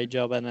did a great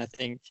job, and I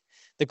think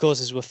the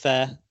courses were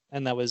fair,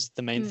 and that was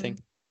the main thing.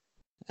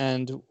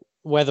 And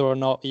whether or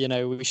not,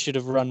 we should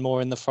have run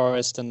more in the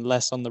forest and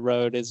less on the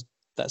road,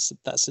 that's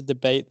a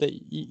debate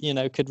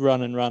that, could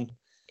run and run.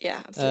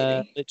 Yeah,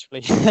 absolutely.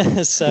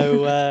 Literally.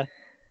 So,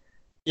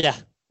 Yeah,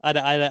 I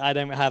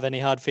don't have any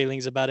hard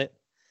feelings about it.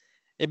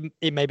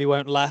 It maybe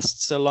won't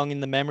last so long in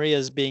the memory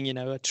as being,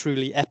 a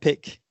truly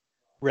epic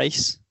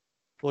race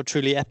or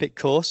truly epic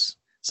course.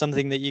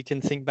 Something that you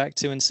can think back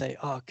to and say,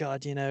 oh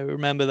God,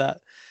 remember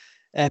that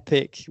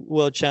epic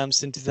world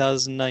champs in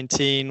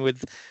 2019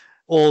 with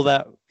all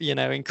that,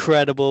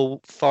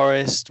 incredible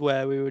forest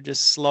where we were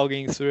just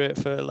slogging through it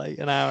for like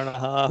an hour and a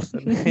half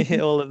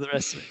and all of the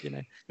rest of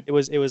it. It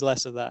was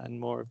less of that and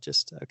more of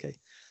just, okay.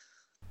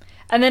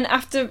 And then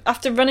after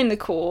running the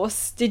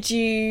course, did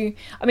you?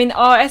 I mean,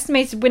 our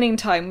estimated winning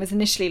time was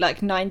initially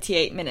like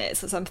 98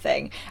 minutes or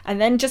something, and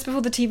then just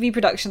before the TV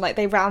production, like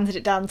they rounded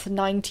it down to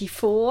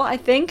 94, I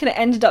think, and it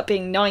ended up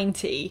being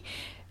 90.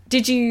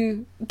 Did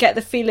you get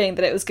the feeling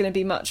that it was going to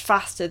be much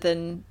faster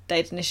than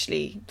they'd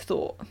initially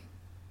thought?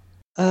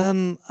 I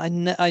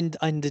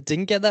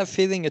didn't get that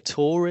feeling at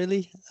all,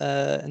 really,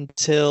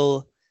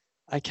 until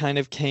I kind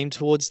of came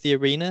towards the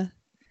arena,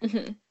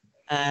 Mm-hmm.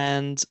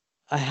 and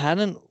I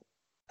hadn't.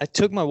 I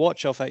took my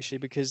watch off actually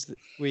because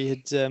we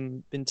had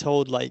been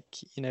told, like,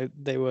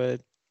 they were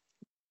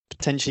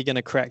potentially going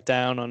to crack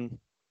down on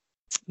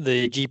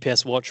the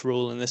GPS watch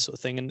rule and this sort of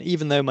thing. And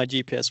even though my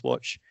GPS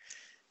watch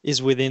is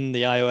within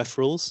the IOF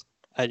rules,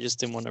 I just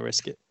didn't want to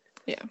risk it.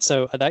 Yeah.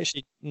 So I'd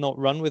actually not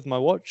run with my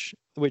watch,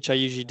 which I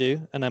usually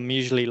do, and I'm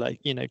usually like,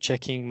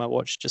 checking my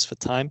watch just for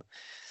time,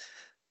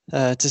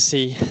 to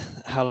see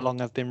how long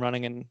I've been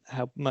running and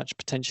how much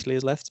potentially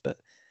is left. But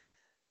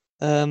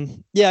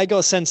yeah, I got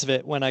a sense of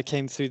it when I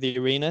came through the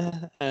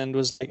arena and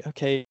was like,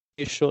 okay,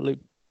 short loop.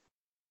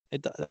 I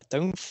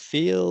don't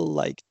feel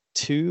like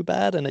too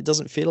bad, and it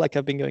doesn't feel like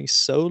I've been going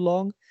so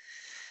long.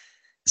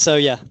 So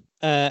yeah,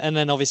 and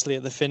then obviously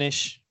at the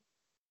finish,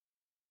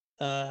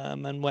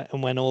 and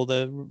when all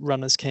the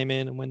runners came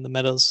in and when the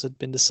medals had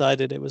been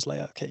decided, it was like,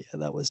 okay, yeah,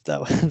 that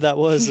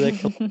was a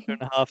kilometer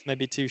and a half,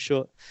 maybe too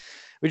short,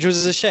 which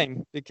was a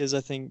shame because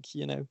I think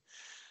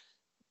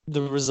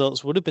the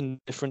results would have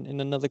been different in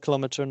another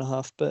kilometer and a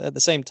half. But at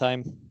the same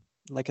time,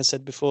 like I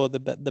said before, the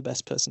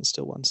best person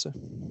still won. So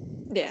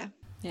Yeah.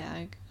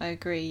 Yeah, I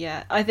agree.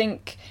 Yeah, I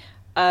think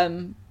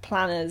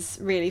planners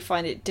really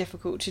find it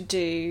difficult to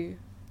do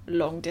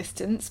long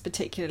distance,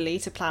 particularly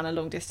to plan a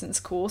long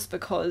distance course,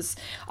 because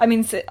I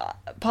mean,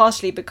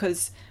 partially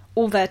because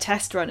all their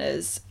test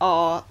runners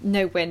are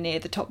nowhere near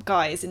the top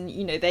guys, and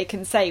they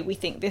can say we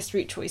think this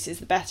route choice is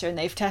the better, and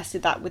they've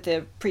tested that with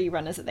the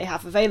pre-runners that they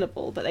have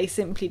available, but they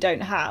simply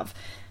don't have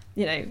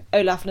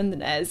Olaf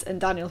Lundenes and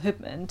Daniel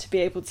Hubman to be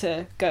able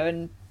to go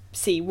and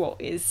see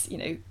what is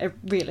a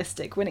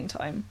realistic winning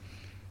time.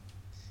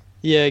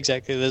 yeah,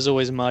 exactly. There's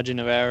always a margin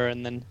of error,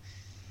 and then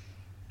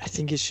I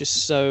think it's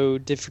just so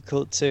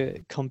difficult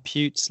to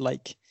compute,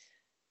 like,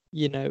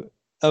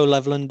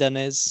 Olav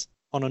Lundenes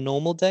on a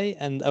normal day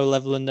and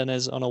Olav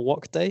Lundenes on a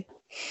walk day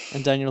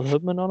and Daniel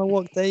Hubman on a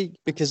walk day,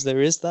 because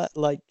there is that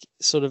like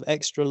sort of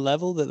extra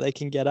level that they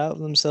can get out of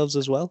themselves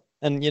as well.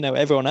 And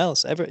everyone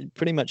else,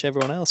 pretty much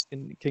everyone else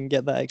can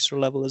get that extra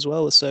level as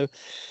well. So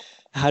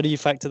how do you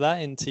factor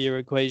that into your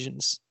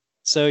equations?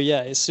 So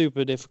yeah, it's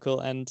super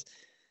difficult. And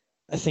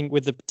I think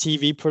with the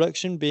TV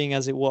production being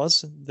as it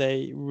was,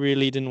 they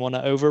really didn't want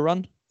to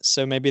overrun.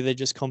 So maybe they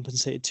just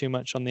compensated too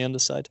much on the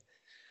underside.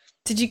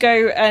 Did you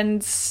go and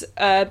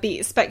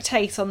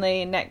spectate on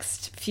the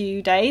next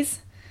few days?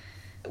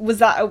 Was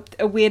that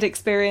a weird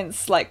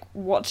experience, like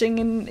watching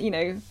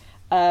and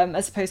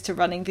as opposed to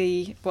running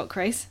the walk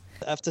race?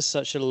 After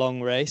such a long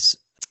race,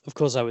 of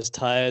course, I was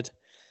tired,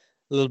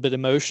 a little bit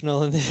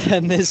emotional, and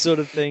this sort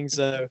of thing.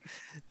 So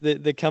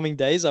the coming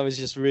days, I was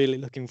just really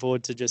looking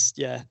forward to just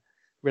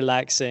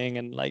relaxing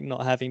and like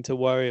not having to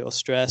worry or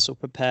stress or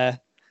prepare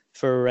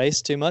for a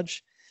race too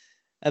much.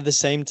 At the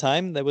same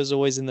time, there was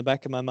always in the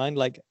back of my mind,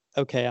 like,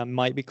 okay, I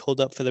might be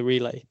called up for the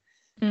relay.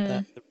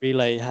 The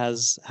relay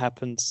has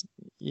happened,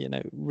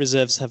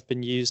 reserves have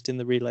been used in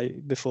the relay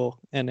before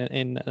and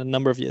in a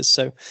number of years.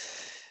 So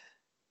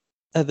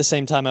at the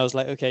same time, I was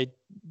like, okay,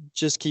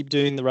 just keep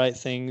doing the right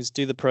things,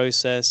 do the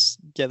process,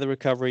 get the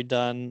recovery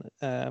done.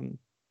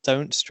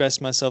 Don't stress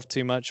myself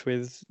too much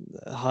with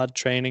hard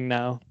training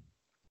now,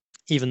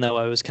 even though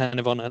I was kind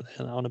of on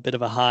a bit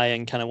of a high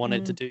and kind of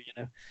wanted to do,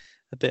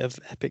 a bit of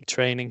epic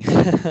training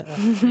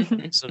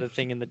sort of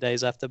thing in the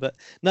days after. But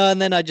no,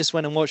 and then I just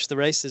went and watched the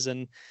races,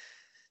 and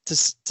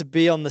to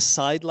be on the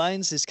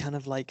sidelines is kind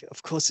of like,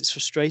 of course it's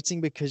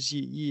frustrating because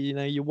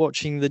you're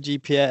watching the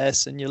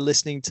GPS and you're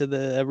listening to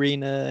the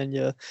arena and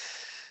you're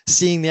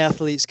seeing the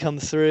athletes come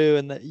through,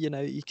 and that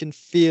you can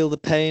feel the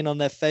pain on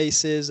their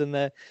faces and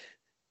they're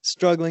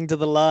struggling to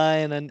the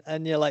line,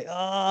 and you're like,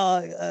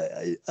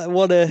 I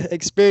want to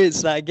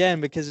experience that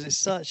again because it's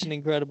such an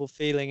incredible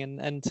feeling,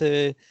 and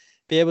to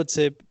be able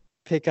to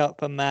pick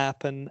up a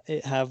map and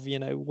it have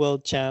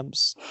world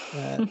champs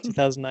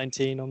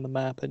 2019 on the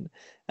map,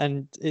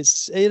 and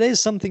it is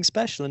something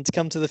special, and to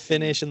come to the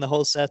finish and the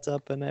whole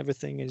setup and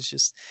everything is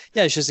just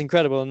it's just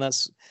incredible. And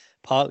that's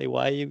partly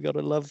why you've got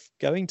to love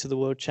going to the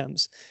world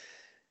champs,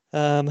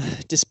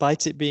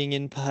 despite it being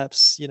in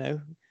perhaps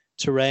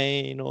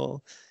terrain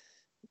or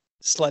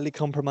slightly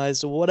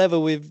compromised or whatever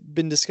we've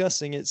been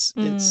discussing, it's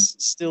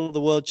still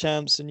the world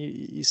champs, and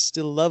you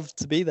still love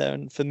to be there.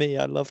 And for me,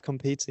 I love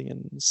competing,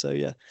 and so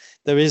yeah,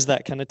 there is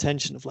that kind of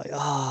tension of like,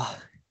 I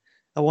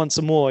want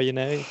some more,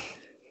 Yeah.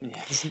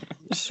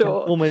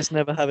 Sure. Almost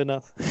never have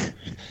enough.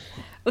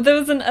 Well, there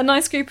was a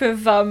nice group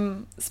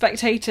of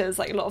spectators,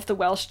 like a lot of the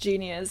Welsh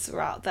juniors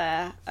were out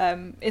there.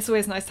 It's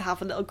always nice to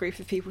have a little group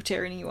of people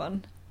cheering you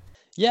on.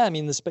 Yeah, I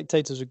mean, the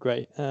spectators were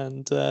great,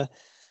 and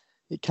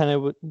it kind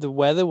of, the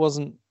weather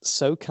wasn't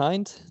so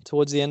kind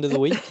towards the end of the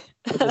week,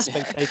 but the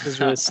spectators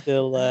were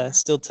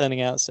still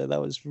turning out, so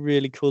that was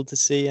really cool to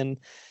see. And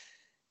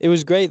it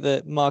was great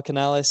that Mark and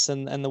Alice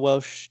and the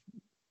Welsh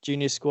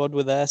junior squad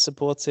were there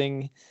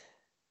supporting.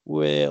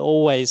 We're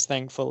always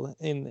thankful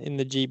in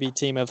the GB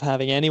team of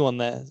having anyone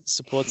there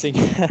supporting,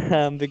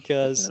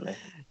 because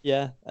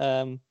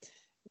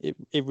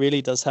it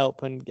really does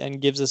help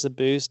and gives us a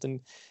boost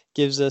and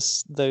gives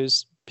us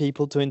those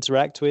people to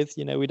interact with.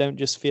 We don't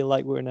just feel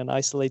like we're in an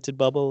isolated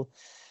bubble,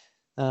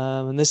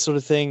 and this sort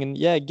of thing. And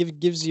yeah, it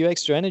gives you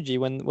extra energy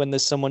when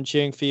there's someone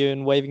cheering for you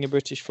and waving a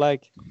British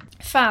flag.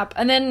 Fab.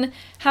 And then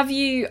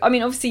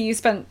obviously you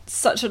spent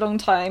such a long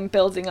time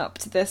building up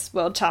to this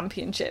World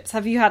Championships.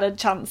 Have you had a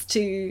chance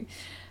to,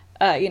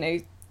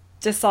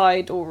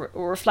 decide or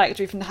reflect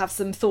or even have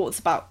some thoughts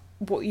about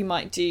what you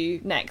might do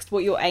next,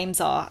 what your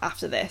aims are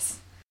after this?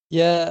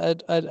 Yeah,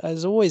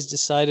 I'd always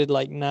decided,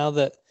 like, now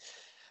that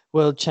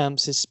World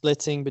Champs is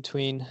splitting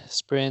between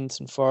sprint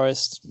and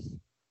forest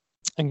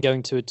and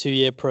going to a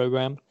 2-year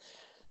program,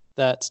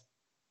 that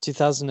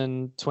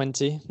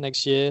 2020,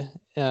 next year,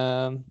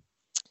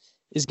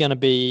 is going to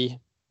be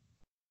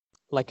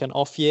like an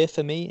off year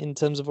for me in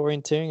terms of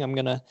orienteering. I'm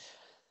going to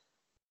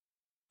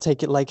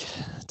take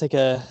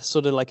a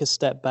sort of like a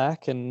step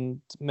back and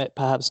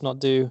perhaps not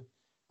do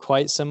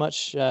quite so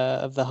much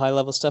of the high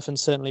level stuff, and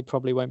certainly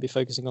probably won't be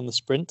focusing on the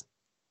sprint.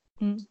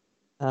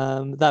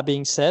 That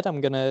being said,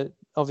 I'm going to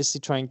obviously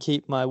try and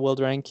keep my world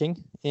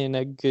ranking in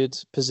a good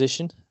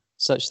position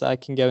such that I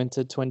can go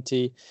into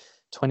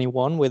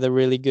 2021 with a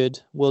really good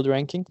world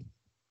ranking.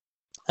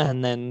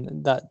 And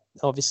then that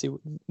obviously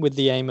with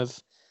the aim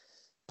of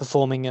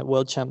performing at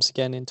World Champs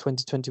again in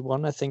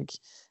 2021, I think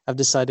I've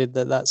decided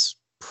that that's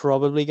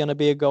probably going to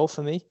be a goal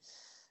for me.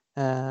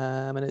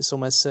 And it's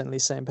almost certainly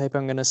set in paper.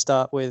 I'm going to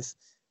start with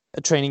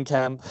a training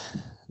camp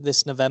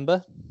this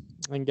November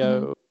and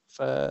go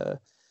for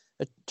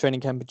a training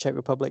camp in Czech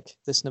Republic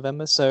this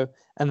November. So,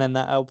 and then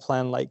that I'll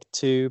plan like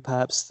 2,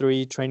 perhaps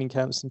 3 training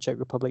camps in Czech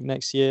Republic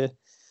next year.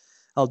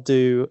 I'll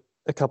do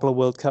a couple of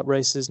World Cup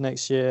races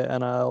next year,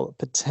 and I'll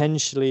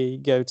potentially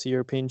go to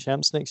European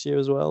Champs next year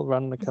as well,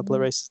 run a couple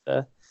of races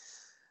there.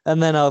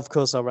 And then I'll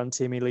run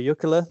Team Ila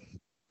Jukala,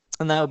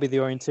 and that will be the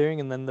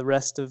orienteering. And then the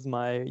rest of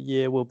my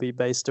year will be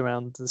based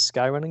around the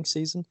sky running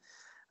season.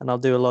 And I'll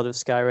do a lot of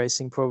sky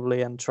racing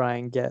probably and try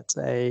and get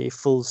a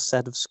full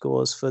set of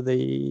scores for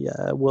the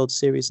World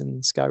Series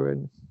in sky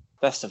running.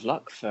 Best of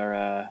luck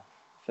for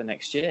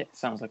next year.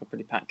 Sounds like a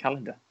pretty packed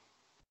calendar.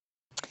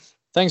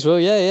 Thanks, Will.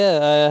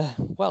 Yeah.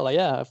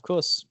 Of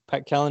course.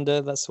 Packed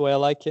calendar. That's the way I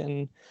like it.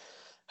 And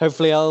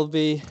hopefully I'll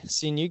be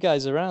seeing you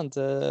guys around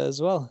as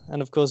well.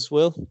 And of course,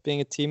 Will, being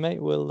a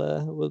teammate,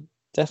 we'll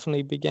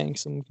definitely be getting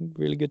some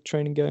really good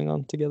training going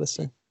on together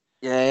soon.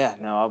 Yeah.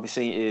 No, I'll be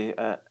seeing you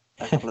a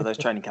couple of those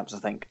training camps, I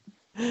think.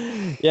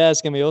 Yeah,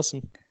 it's going to be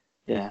awesome.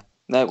 Yeah.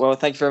 No, well,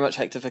 thank you very much,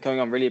 Hector, for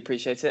coming on. Really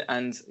appreciate it.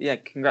 And yeah,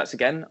 congrats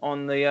again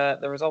on the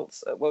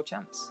results at World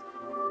Champs.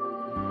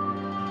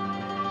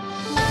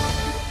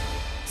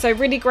 So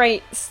really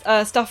great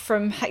stuff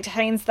from Hector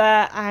Haines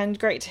there, and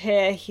great to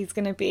hear he's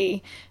going to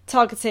be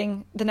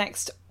targeting the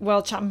next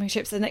World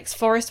Championships, the next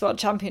Forest World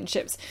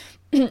Championships,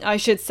 I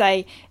should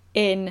say,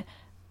 in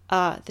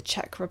the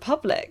Czech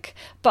Republic.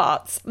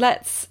 But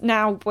let's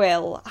now,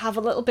 Will, have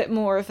a little bit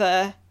more of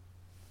a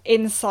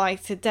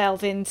insight to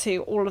delve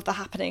into all of the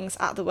happenings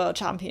at the World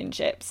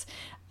Championships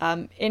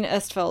in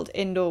Østfold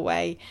in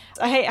Norway.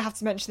 I hate I have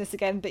to mention this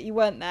again, but you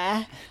weren't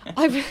there.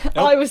 I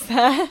was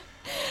there.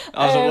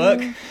 I was at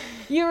work.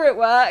 You were at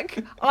work.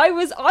 I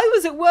was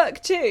at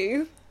work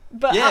too.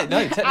 But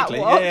technically,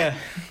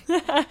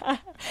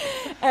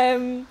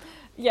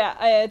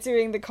 yeah.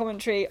 Doing the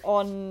commentary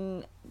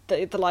on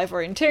the live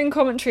orienteering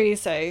commentary.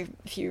 So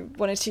if you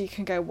wanted to, you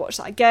can go watch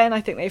that again.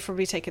 I think they've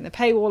probably taken the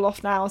paywall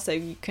off now, so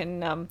you can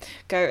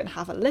go and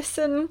have a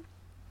listen.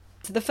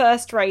 So the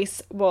first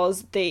race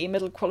was the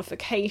middle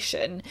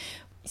qualification.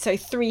 So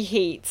 3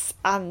 heats,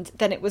 and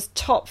then it was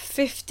top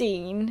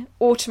 15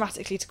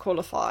 automatically to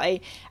qualify,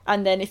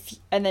 and then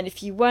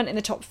if you weren't in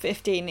the top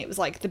 15, it was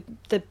like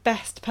the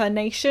best per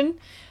nation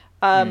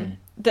that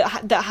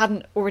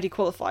hadn't already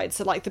qualified.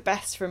 So like the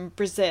best from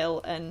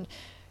Brazil and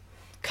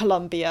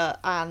Colombia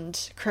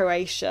and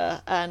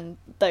Croatia and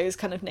those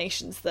kind of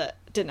nations that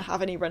didn't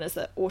have any runners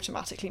that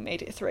automatically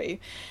made it through.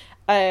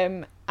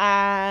 And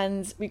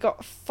we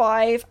got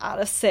 5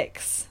 out of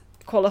 6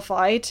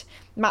 qualified.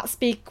 Matt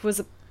Speak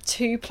was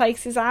 2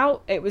 places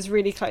out. It was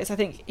really close. I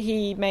think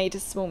he made a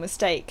small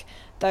mistake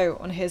though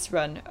on his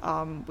run,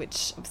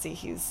 which obviously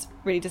he's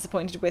really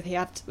disappointed with.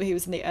 He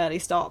was in the early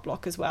start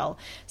block as well,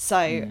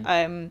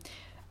 so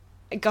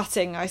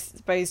gutting, I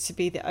suppose, to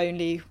be the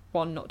only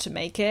one not to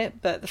make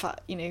it. But the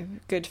fact,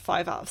 good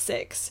 5 out of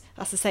 6,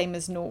 that's the same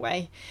as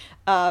Norway,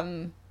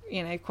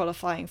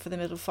 qualifying for the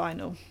middle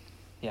final.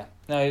 Yeah,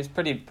 no, it's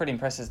pretty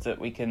impressive that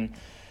we can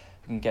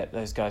get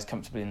those guys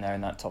comfortably in there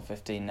in that top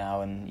 15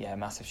 now. And yeah,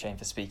 massive shame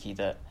for Speaky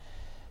that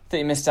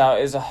he missed out.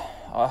 It was a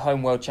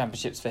home World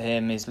Championships for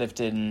him. He's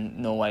lived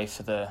in Norway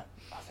for the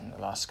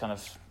last kind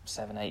of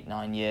 7, 8,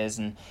 9 years,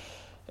 and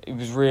he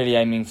was really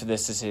aiming for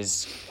this as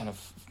his kind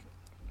of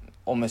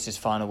almost his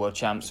final World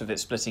Champs, with it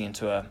splitting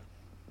into a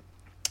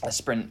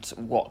sprint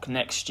WOC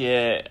next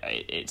year.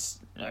 It's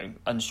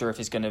unsure if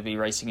he's going to be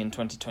racing in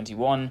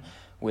 2021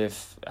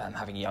 with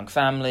having a young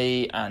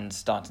family and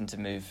starting to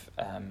move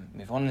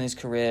on in his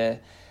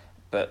career.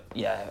 But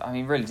yeah, I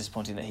mean, really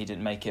disappointing that he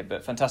didn't make it,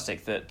 but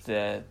fantastic that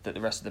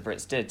the rest of the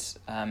Brits did.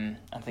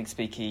 I think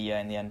Speaky,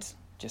 in the end,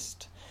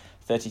 just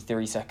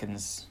 33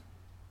 seconds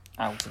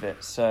out of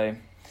it. So,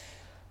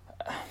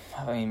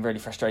 I mean, really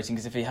frustrating,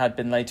 because if he had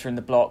been later in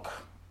the block,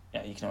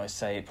 you can always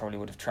say it probably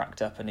would have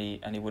tracked up and he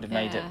would have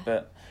made it.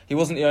 But he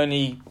wasn't the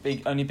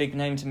only big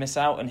name to miss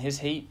out in his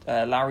heat.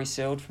 Larry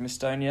Sild from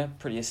Estonia,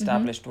 pretty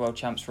established World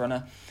Champs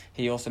runner.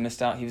 He also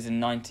missed out. He was in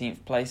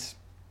 19th place.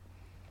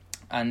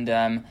 And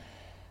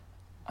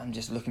I'm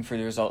just looking through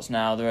the results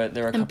now. There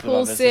are a couple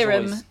Paul of others.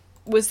 Serum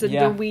was the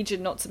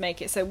Norwegian not to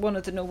make it, so one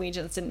of the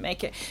Norwegians didn't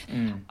make it.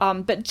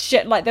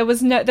 But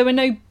there were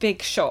no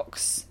big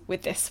shocks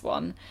with this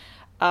one.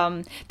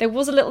 There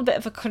was a little bit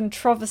of a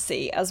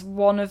controversy as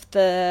one of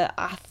the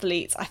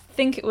athletes, I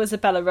think it was a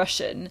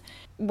Belarusian,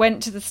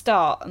 went to the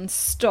start and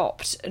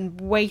stopped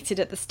and waited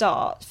at the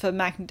start for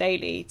Magne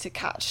Daly to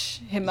catch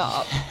him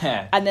up.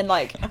 And then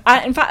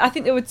in fact, I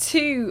think there were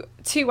two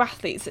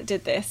athletes that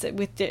did this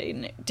with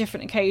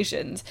different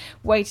occasions,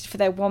 waited for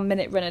their 1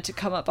 minute runner to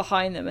come up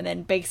behind them and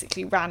then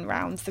basically ran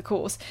round the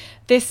course.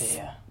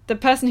 The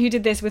person who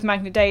did this with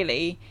Magne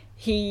Daly,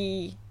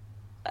 he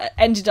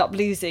ended up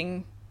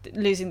losing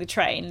the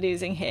train,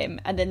 losing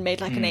him, and then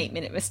made an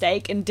 8-minute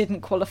mistake and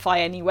didn't qualify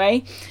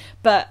anyway.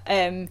 But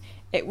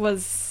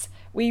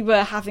we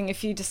were having a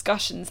few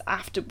discussions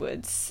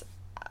afterwards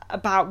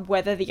about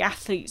whether the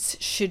athletes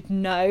should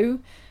know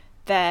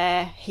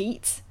their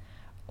heat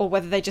or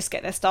whether they just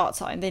get their start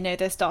time. They know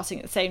they're starting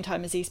at the same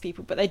time as these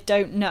people, but they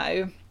don't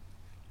know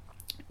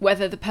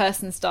whether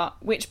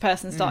which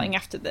person starting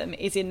after them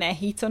is in their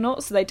heat or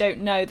not. So they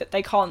don't know that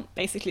they can't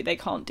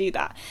do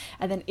that.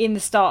 And then in the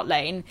start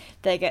lane,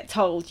 they get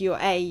told you're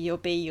A, you're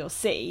B, you're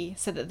C,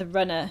 so that the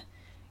runner,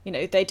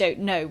 they don't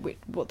know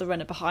what the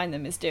runner behind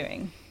them is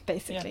doing,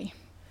 basically. Yeah.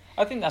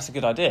 I think that's a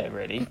good idea,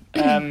 really.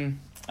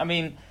 I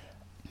mean,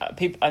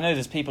 I know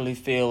there's people who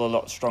feel a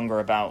lot stronger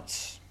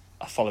about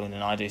following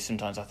than I do.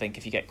 Sometimes I think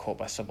if you get caught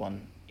by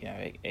someone,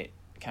 it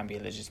can be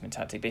a legitimate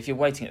tactic. But if you're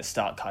waiting at the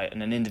start kite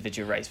in an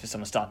individual race for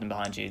someone starting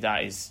behind you,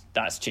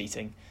 that's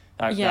cheating.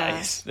 That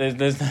is,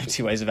 there's no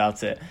two ways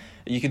about it.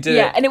 You could do it.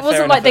 Yeah, and it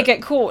wasn't like they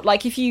get caught.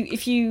 Like if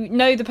you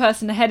know the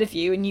person ahead of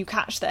you and you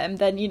catch them,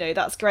 then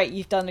that's great.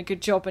 You've done a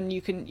good job and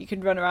you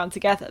can run around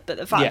together. But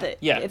the fact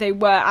that they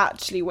were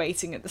actually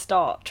waiting at the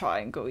start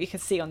triangle, you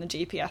could see on the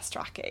GPS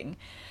tracking.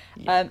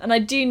 Yeah. And I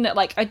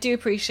do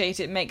appreciate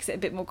it makes it a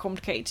bit more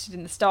complicated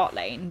in the start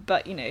lane.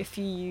 But if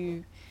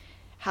you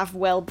have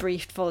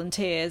well-briefed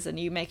volunteers and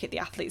you make it the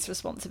athlete's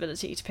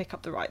responsibility to pick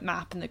up the right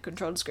map and the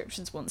control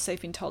descriptions once they've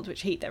been told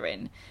which heat they're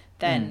in,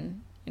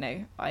 then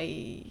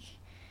I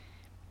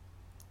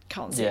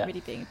can't see it really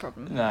being a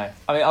problem. No,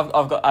 I mean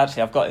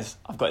I've got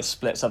his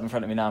splits up in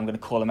front of me now. I'm going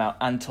to call him out.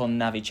 Anton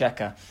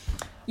Naviceka.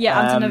 Yeah,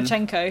 Anton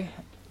Navichenko.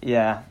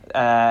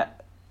 Yeah,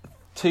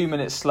 2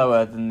 minutes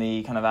slower than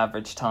the kind of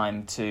average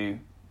time to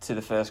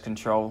the first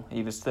control.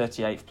 He was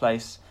 38th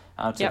place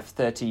out of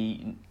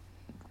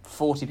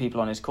 40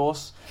 people on his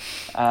course.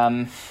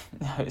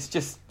 It's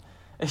just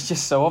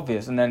so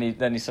obvious. And then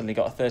he suddenly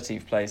got a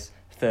 13th place,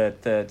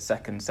 third,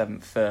 second,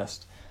 seventh,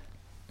 first.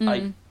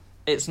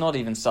 It's not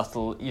even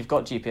subtle. You've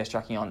got GPS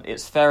tracking on.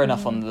 It's fair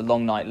enough on the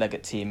long night leg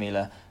at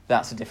Tiamila.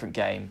 That's a different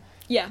game.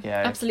 Yeah,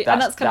 absolutely.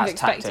 And that's kind of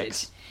expected.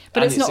 Tactics.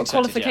 But it's not a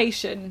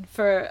qualification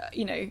for,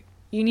 you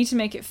need to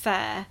make it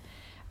fair.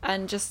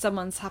 And just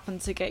someone's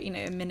happened to get,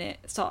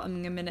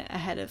 starting a minute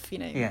ahead of,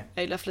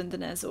 Olaf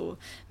Lindenez or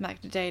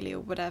Magne Daly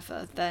or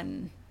whatever,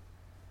 then...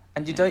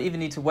 And you don't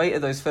even need to wait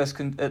at those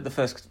at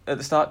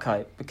the start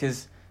kite,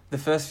 because the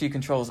first few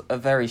controls are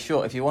very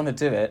short. If you want to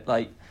do it,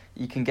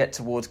 you can get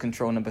towards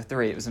control number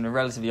 3. It was in a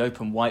relatively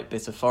open white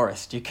bit of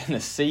forest. You're going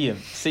to see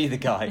the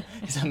guy.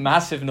 He's a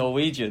massive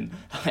Norwegian.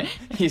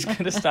 He's going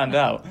to stand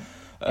out.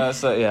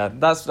 That's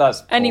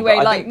anyway.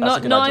 Cool,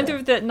 neither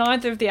of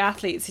the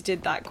athletes who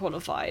did that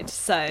qualified.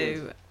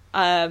 So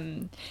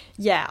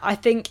I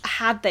think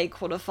had they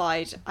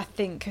qualified, I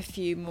think a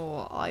few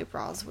more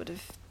eyebrows would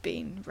have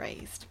been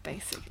raised.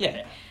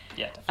 Basically,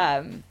 yeah,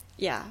 definitely.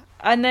 Yeah.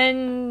 And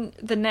then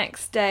the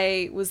next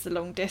day was the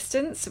long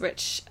distance,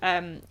 which,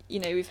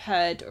 we've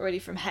heard already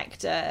from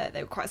Hector.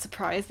 They were quite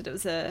surprised that it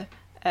was a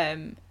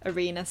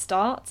arena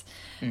start.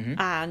 Mm-hmm.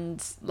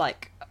 And,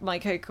 like, my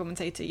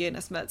co-commentator,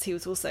 Jonas Mertz, he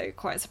was also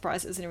quite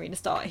surprised it was an arena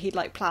start. He'd,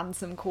 like, planned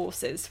some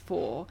courses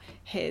for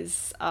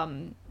his,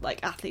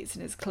 athletes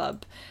in his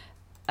club.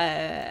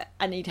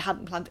 And he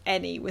hadn't planned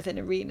any with an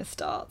arena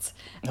start,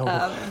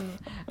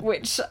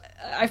 which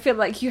I feel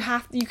like you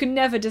can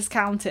never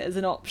discount it as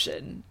an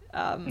option,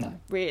 No.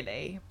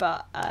 really.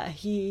 But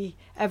he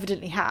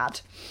evidently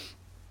had.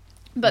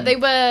 But they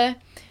were,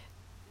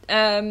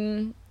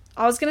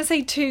 I was going to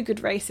say 2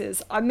 good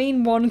races. I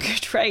mean 1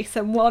 good race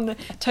and 1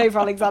 Tove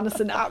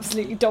Alexanderson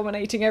absolutely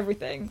dominating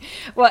everything.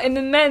 Well, in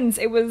the men's,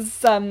 it was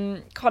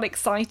quite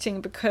exciting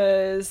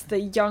because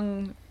the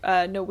young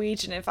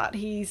Norwegian, in fact,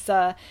 he's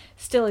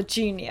still a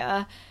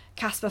junior,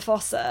 Kasper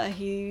Fosse,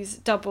 he's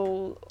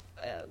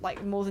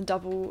more than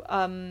double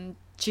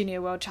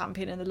junior world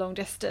champion in the long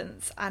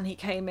distance, and he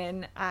came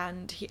in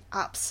and he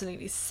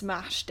absolutely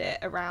smashed it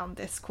around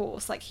this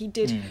course. Like, he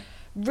did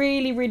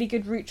really, really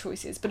good route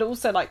choices, but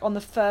also, like, on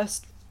the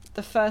first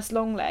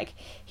long leg,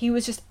 he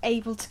was just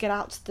able to get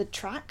out to the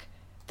track,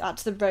 out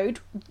to the road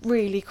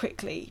really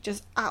quickly,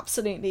 just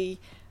absolutely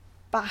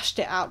bashed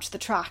it out to the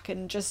track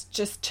and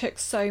just took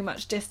so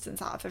much distance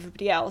out of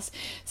everybody else.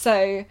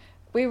 So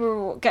we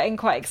were getting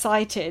quite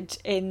excited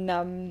in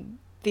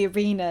the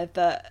arena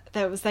that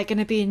there going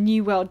to be a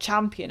new world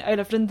champion.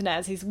 Olaf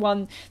Lundenes, he's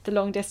won the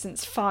long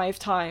distance 5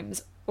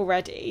 times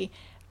already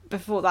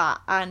before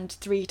that, and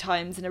 3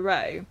 times in a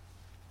row.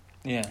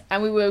 Yeah.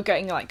 And we were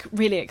getting, like,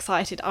 really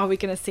excited. Are we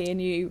going to see a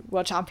new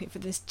world champion for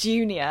this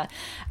junior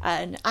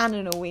and a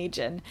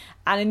Norwegian?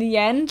 And in the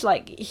end,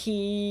 like,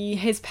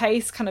 his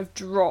pace kind of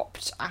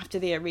dropped after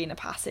the arena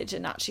passage,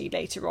 and actually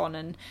later on,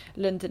 and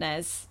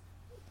Lundenes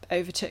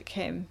overtook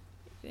him,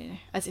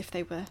 as if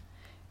they were,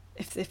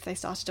 if they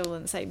started all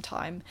at the same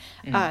time.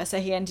 So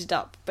he ended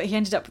up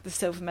with the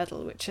silver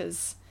medal, which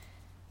is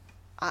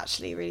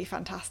actually really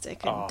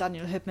fantastic, and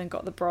Daniel Hubman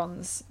got the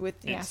bronze with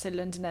so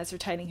Lundenes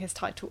retaining his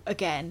title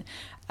again.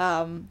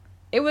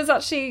 It was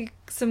actually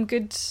some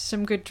good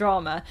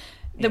drama.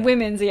 The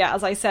women's,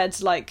 as I said,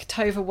 like,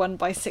 Tove won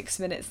by 6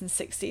 minutes and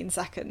 16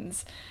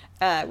 seconds,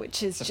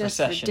 which is just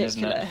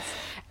ridiculous.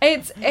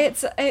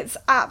 It's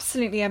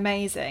absolutely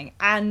amazing.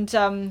 And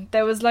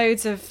there was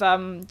loads of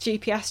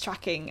GPS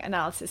tracking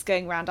analysis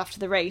going around after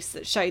the race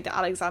that showed that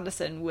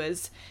Alexanderson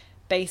was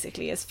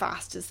basically as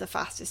fast as the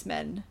fastest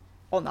men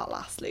on that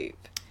last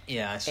loop.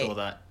 Yeah, I saw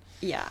that.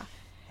 Yeah.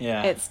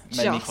 Yeah, it's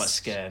made me quite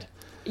scared.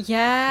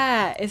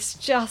 Yeah, it's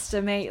just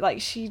amazing. Like,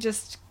 she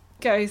just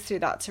goes through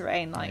that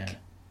terrain, like,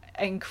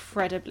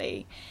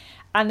 incredibly.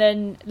 And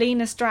then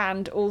Lena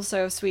Strand,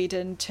 also of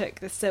Sweden, took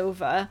the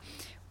silver.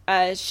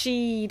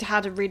 She'd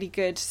had a really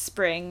good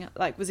spring,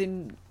 like, was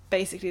in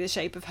basically the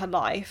shape of her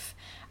life.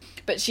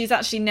 But she's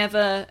actually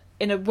never,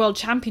 in a world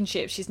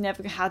championship, she's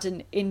never had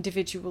an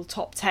individual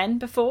top 10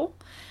 before.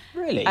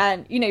 Really?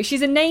 And,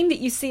 she's a name that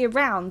you see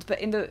around, but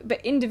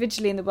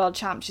individually in the world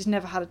champ, she's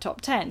never had a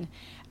top 10.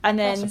 And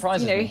then,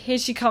 here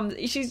she comes,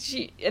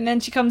 and then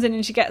she comes in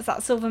and she gets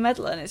that silver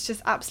medal, and it's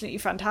just absolutely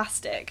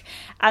fantastic.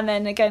 And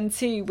then again,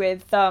 too,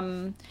 with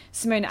Simona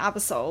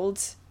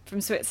Abersold from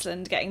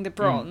Switzerland getting the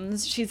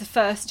bronze. She's a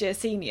first-year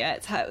senior.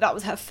 That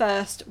was her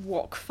first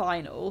WOC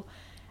final,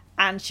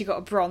 and she got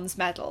a bronze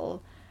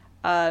medal.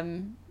 I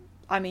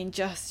mean,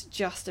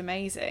 just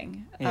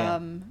amazing.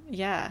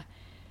 Yeah.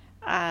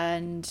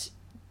 And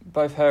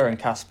both her and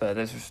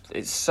Kasper,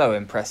 it's so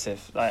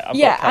impressive. Like, I've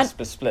got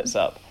Kasper splits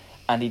up,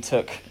 and he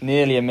took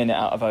nearly a minute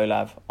out of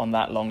Olav on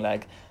that long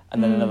leg,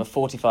 and then another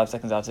 45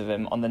 seconds out of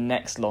him on the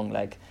next long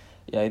leg.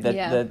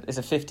 It's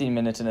a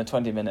 15-minute and a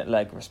 20-minute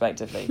leg,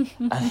 respectively,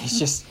 and he's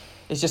just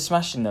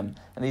smashing them.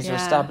 And these are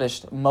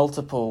established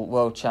multiple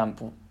world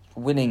champ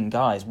winning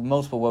guys,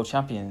 multiple world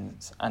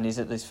champions, and he's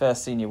at his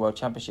first senior world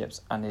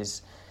championships, and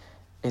is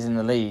in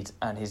the lead,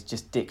 and he's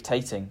just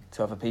dictating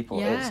to other people.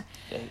 Yeah.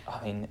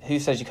 I mean, who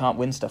says you can't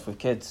win stuff with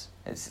kids?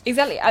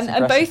 Exactly,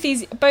 and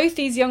both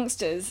these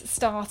youngsters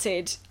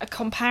started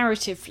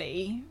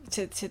comparatively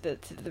to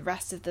the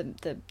rest of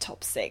the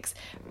top 6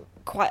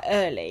 quite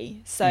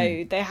early,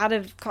 so they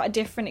had quite a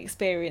different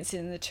experience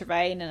in the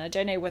terrain, and I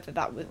don't know whether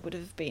that would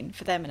have been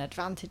for them an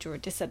advantage or a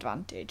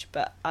disadvantage,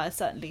 but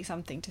certainly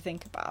something to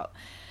think about.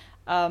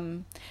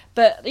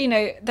 But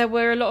there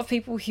were a lot of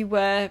people who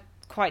were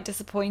quite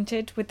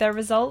disappointed with their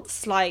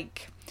results,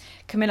 like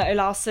Camilla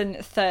Olausson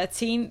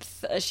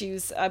 13th. She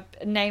was a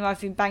name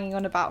I've been banging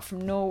on about from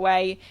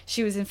Norway.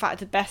 She was in fact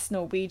the best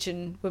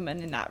Norwegian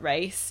woman in that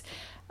race.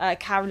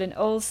 Caroline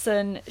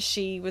Olsen,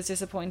 she was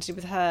disappointed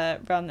with her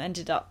run,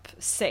 ended up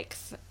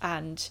 6th,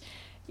 and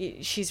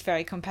she's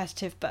very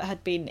competitive but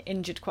had been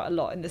injured quite a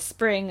lot in the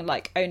spring,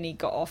 like only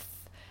got off,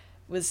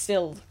 was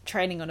still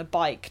training on a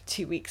bike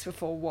 2 weeks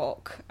before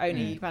WOC,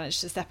 only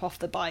managed to step off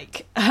the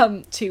bike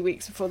 2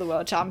 weeks before the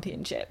World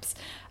Championships.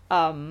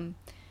 Basically.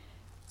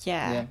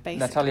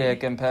 Natalia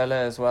Gemperle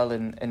as well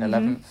in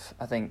 11th.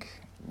 I think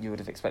you would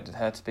have expected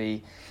her to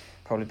be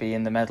probably be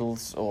in the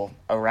medals or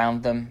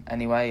around them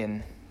anyway.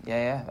 And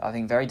I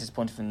think very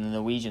disappointed from the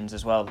Norwegians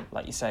as well.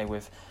 Like you say,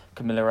 with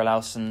Camilla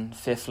Olausen,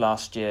 5th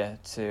last year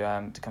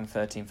to come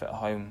 13th at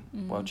home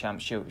world champ.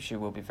 She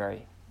will be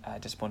very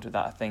disappointed with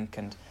that, I think.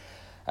 And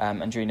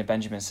Andrina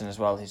Benjaminson as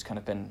well, who's kind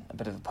of been a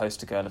bit of a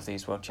poster girl of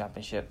these world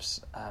championships,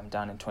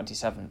 down in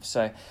 27th.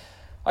 So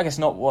I guess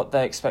not what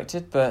they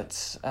expected,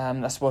 but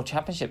that's world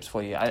championships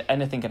for you.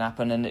 Anything can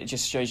happen, and it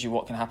just shows you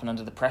what can happen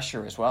under the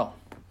pressure as well.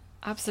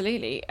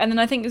 Absolutely. And then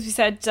I think, as we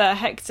said,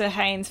 Hector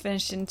Haines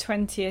finished in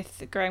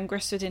 20th, Graham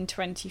Griswold in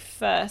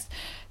 21st.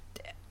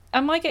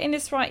 Am I getting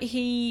this right?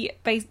 He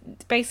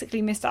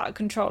basically missed out of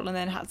control and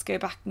then had to go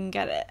back and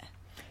get it?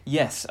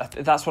 Yes,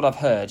 that's what I've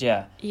heard,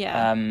 yeah.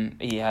 Yeah.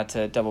 He had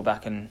to double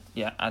back and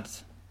add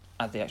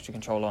the extra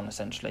control on,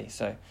 essentially.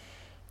 So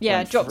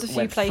dropped a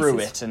few places. Through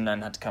it and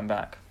then had to come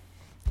back.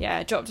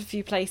 Yeah, dropped a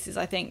few places,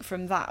 I think,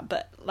 from that.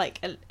 But,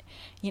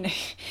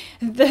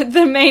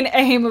 the main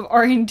aim of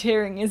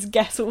orienteering is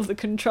guess all the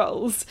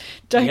controls.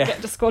 Don't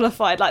get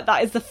disqualified.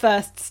 That is the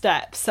first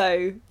step.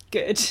 So,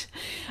 good.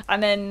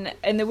 And then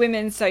in the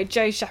women, so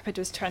Jo Shepherd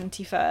was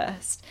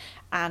 21st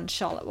and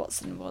Charlotte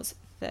Watson was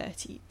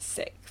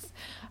 36th.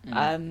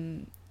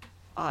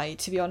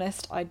 To be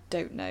honest, I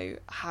don't know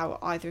how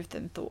either of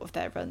them thought of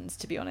their runs,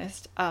 to be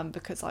honest,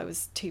 because I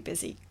was too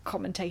busy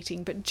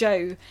commentating. But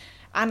Jo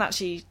and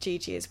actually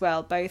Gigi as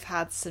well both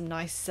had some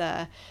nice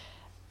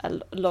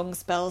long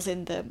spells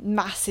in the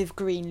massive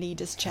green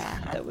leaders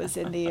chair that was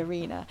in the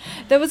arena.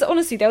 There was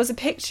a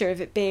picture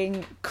of it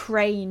being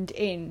craned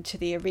into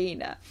the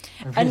arena.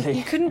 Really? And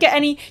you couldn't get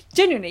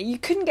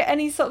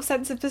any sort of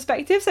sense of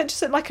perspective, so it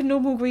just looked like a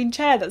normal green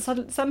chair that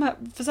somehow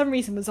for some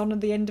reason was on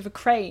the end of a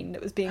crane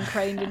that was being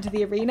craned into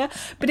the arena.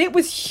 But it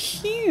was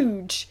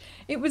huge.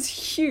 It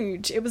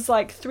was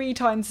like 3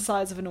 times the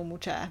size of a normal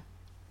chair.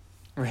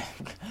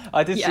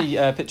 I did see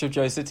a picture of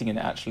Jo sitting in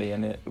it, actually,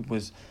 and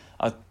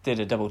I did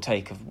a double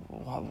take of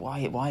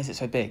why is it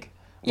so big?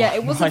 Yeah,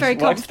 it wasn't very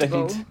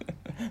comfortable.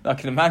 I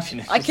can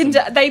imagine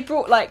it. They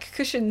brought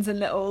cushions and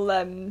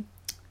little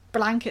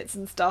blankets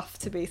and stuff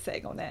to be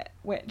sitting on it,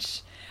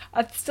 which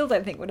I still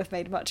don't think would have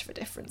made much of a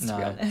difference, to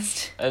be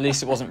honest. At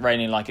least it wasn't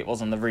raining like it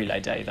was on the relay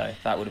day, though.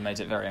 That would have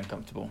made it very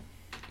uncomfortable.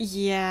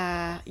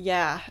 Yeah.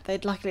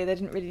 Luckily they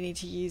didn't really need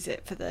to use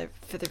it for the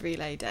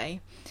relay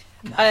day.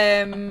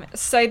 No.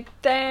 So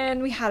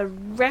then we had a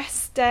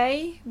rest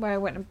day where I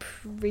went and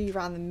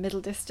pre-ran the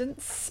middle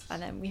distance,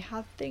 and then we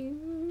had the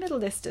middle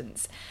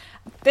distance.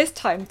 This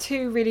time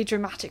 2 really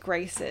dramatic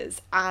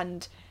races,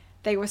 and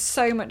they were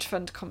so much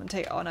fun to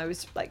commentate on. I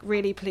was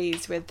really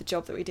pleased with the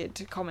job that we did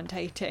to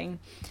commentating.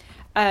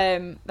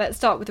 Let's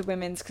start with the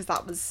women's, because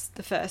that was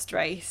the first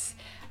race.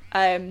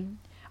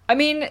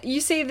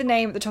 You see the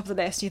name at the top of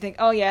the list and you think,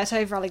 oh yeah,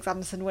 Tove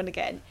Alexanderson won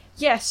again.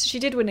 Yes, she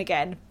did win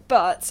again,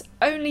 but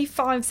only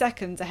 5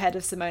 seconds ahead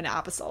of Simona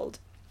Abersold.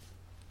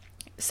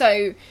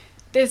 So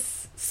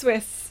this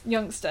Swiss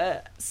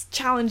youngster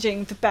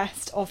challenging the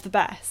best of the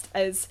best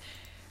is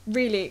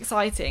really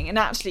exciting. And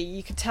actually,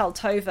 you could tell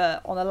Tove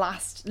on the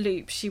last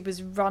loop, she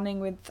was running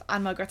with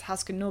Anne-Margrethe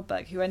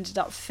Hausken-Nordberg, who ended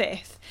up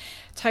 5th.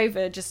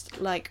 Tove just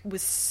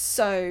was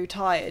so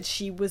tired.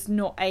 She was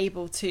not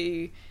able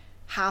to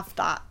have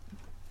that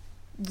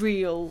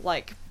real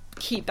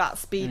keep that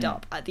speed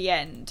up at the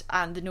end,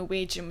 and the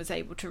Norwegian was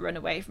able to run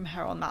away from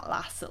her on that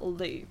last little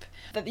loop.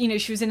 That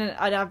she was in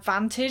an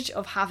advantage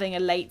of having a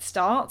late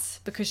start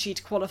because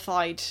she'd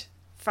qualified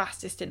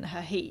fastest in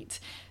her heat,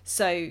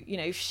 so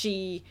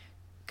she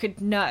could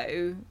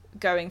know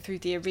going through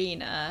the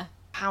arena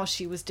how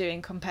she was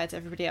doing compared to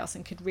everybody else,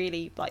 and could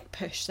really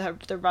push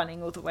the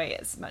running all the way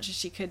as much as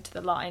she could to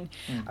the line.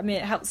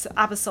 It helps.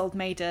 Abersold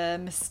made a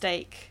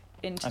mistake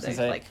into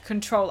the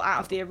control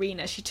out of the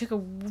arena. She took a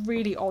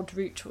really odd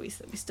route choice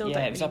that we still don't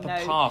really know. Yeah, it was up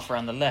a path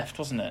around the left,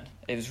 wasn't it?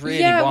 It was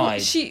really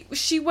wide.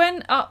 She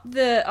went up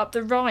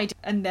the ride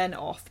and then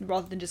off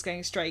rather than just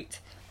going straight.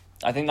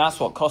 I think that's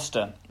what cost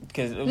her,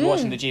 because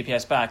watching the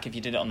GPS back, if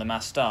you did it on the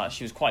mass start,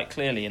 she was quite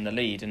clearly in the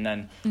lead, and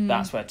then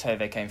that's where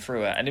Tove came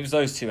through her, and it was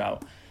those 2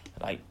 out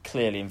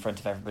clearly in front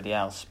of everybody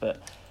else. But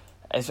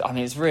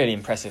it's really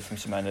impressive from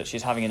Simone that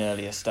she's having an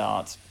earlier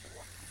start,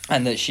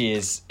 and that she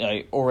is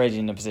already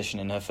in a position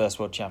in her first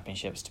World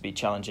Championships to be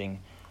challenging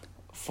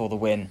for the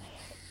win.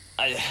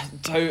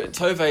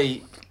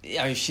 Tove,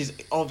 she's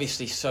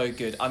obviously so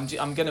good. I'm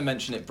going to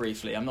mention it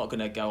briefly. I'm not going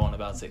to go on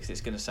about it because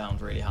it's going to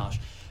sound really harsh.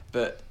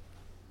 But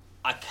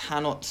I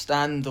cannot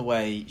stand the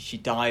way she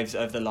dives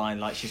over the line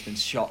like she's been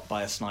shot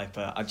by a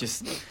sniper.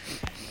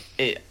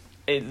 The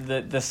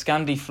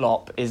Scandi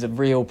flop is a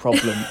real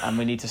problem, and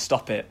we need to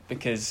stop it,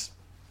 because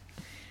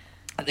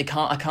I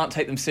can't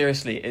take them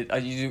seriously.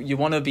 You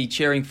want to be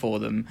cheering for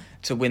them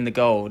to win the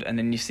gold, and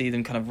then you see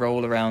them kind of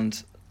roll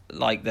around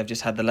like they've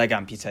just had the leg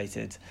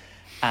amputated,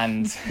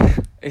 and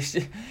it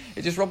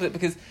just robs it,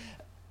 because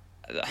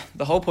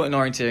the whole point in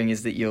orienteering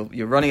is that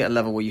you're running at a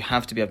level where you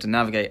have to be able to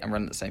navigate and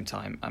run at the same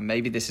time. And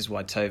maybe this is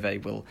why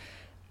Tove will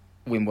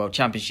win world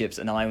championships,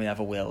 and I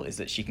never will, is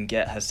that she can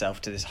get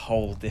herself to this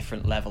whole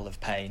different level of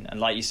pain.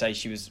 And like you say,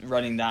 she was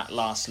running that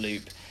last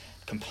loop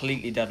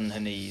completely dead on her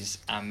knees,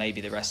 and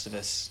maybe the rest of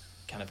us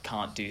kind of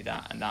can't do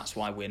that, and that's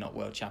why we're not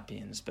world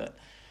champions. But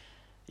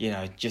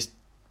just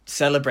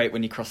celebrate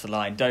when you cross the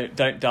line.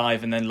 Don't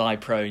dive and then lie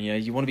prone.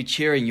 You want to be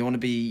cheering. You want to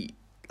be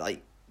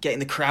like getting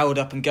the crowd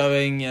up and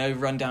going.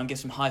 Run down, give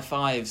some high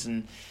fives,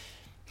 and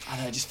I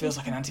don't know, it just feels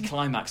like an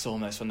anticlimax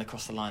almost when they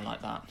cross the line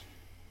like that.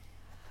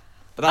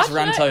 But that's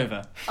rant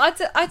over. I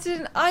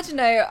don't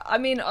know. I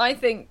mean, I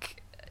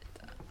think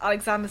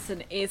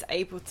Alexanderson is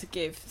able to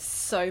give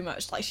so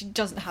much. Like, she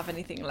doesn't have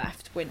anything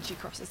left when she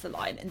crosses the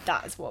line, and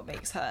that is what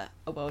makes her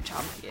a world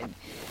champion.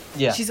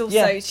 Yeah.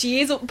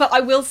 But I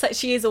will say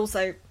she is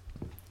also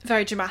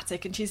very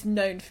dramatic, and she's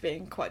known for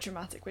being quite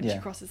dramatic when she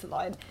crosses the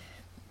line.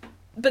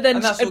 But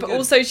then,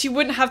 also she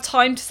wouldn't have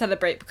time to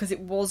celebrate because it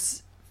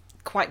was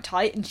quite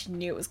tight, and she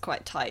knew it was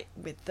quite tight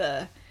with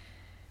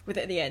it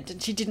at the end,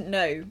 and she didn't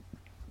know,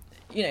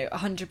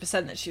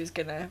 100% that she was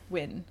gonna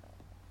win.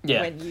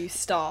 Yeah. When you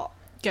start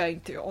going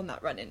through on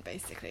that run-in,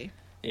 basically.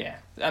 Yeah,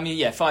 I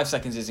mean, 5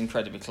 seconds is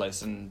incredibly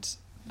close, and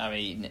I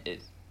mean,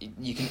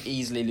 you can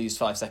easily lose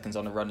 5 seconds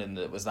on a run-in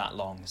that was that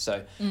long.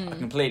 So I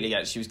completely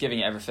get it. She was giving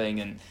it everything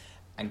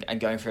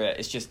and going for it.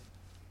 It's just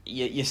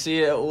you see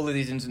it at all of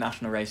these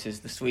international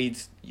races. The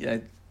Swedes,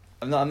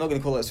 I'm not going to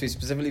call it Swedes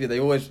specifically,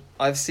 but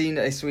I've seen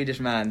a Swedish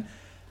man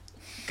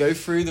go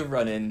through the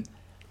run-in,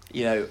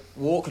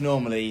 walk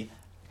normally,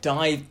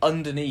 dive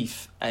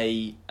underneath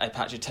a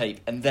patch of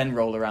tape and then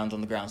roll around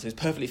on the ground. So it's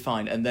perfectly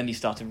fine, and then he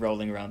started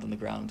rolling around on the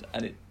ground,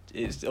 and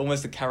it's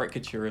almost a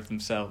caricature of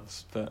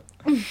themselves, but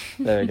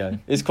there we go.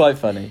 It's quite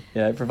funny.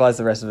 It provides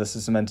the rest of us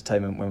with some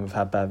entertainment when we've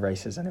had bad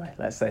races anyway,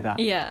 let's say that.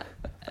 Yeah.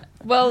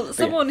 Well,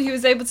 someone who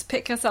was able to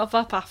pick herself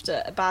up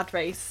after a bad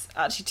race,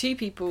 actually two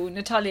people,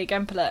 Natalia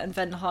Gempeler and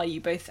Venla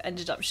Hayu, both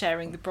ended up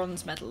sharing the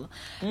bronze medal.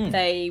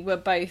 They were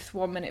both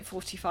 1 minute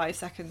 45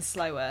 seconds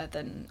slower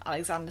than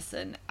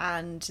Alexanderson,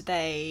 and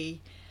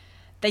they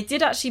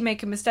did actually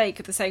make a mistake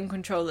at the same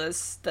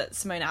controllers that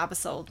Simona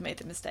Abersold made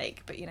the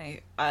mistake. But,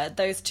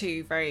 those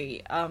two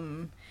very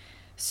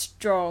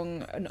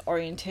strong and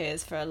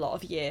orienteers for a lot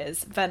of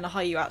years. Venla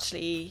Hayu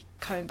actually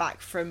coming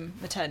back from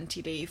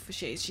maternity leave.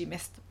 She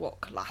missed the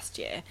walk last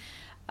year.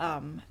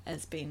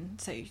 Has been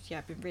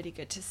really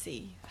good to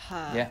see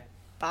her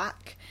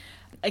back.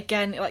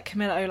 Again, like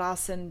Camilla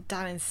Olausson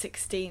down in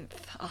 16th.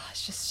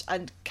 It's just,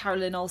 and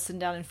Caroline Olsen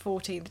down in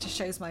 14th. Just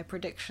shows my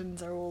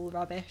predictions are all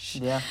rubbish.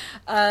 Yeah.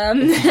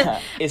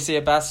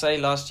 Isia Basse,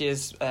 last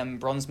year's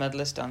bronze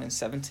medalist, down in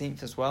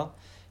 17th as well.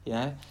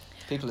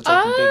 People are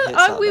taking big hits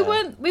out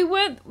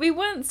there. We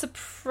weren't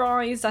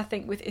surprised, I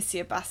think, with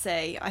Isia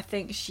Basse. I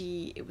think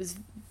it was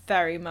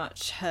very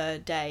much her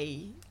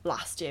day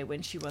last year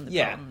when she won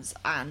the bronze,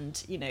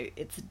 and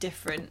it's a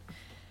different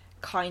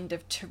kind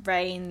of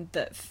terrain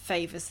that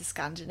favours the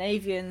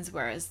Scandinavians,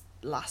 whereas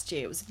last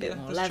year it was a bit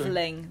more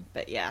levelling. True.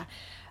 But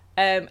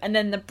and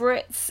then the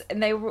Brits,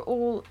 and they were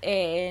all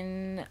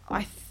in,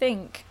 I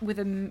think, with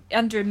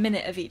under a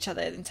minute of each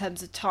other in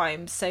terms of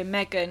time. So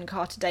Megan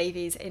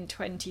Carter-Davies in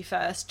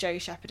 21st, Jo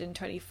Shepherd in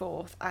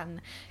 24th,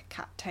 and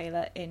Kat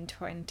Taylor in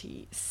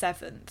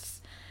 27th.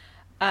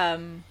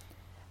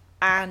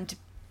 And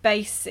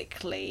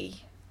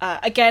basically,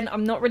 again,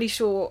 I'm not really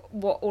sure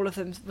what all of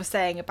them were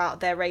saying about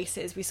their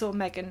races. We saw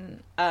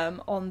Megan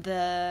on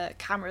the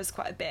cameras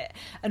quite a bit.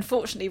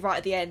 Unfortunately, right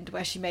at the end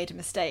where she made a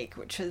mistake,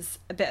 which was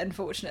a bit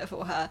unfortunate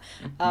for her,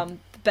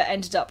 but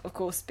ended up, of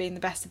course, being the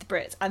best of the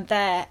Brits. And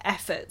their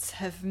efforts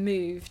have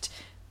moved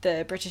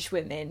the British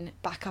women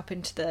back up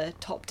into the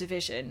top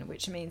division,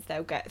 which means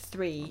they'll get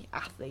 3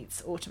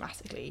 athletes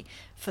automatically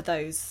for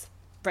those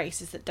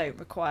races that don't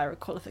require a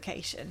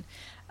qualification,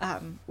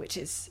 which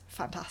is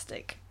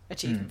fantastic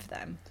achievement for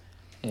them.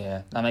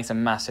 Yeah, that makes a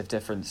massive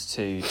difference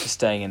to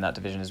staying in that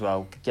division as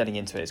well. Getting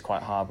into it is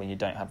quite hard when you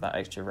don't have that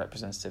extra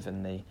representative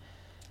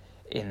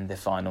in the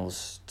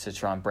finals to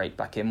try and break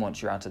back in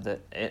once you're out of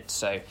it.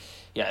 So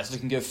it's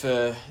looking good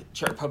for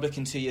Czech Republic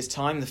in 2 years'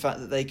 time. The fact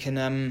that they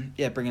can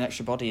bring an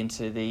extra body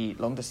into the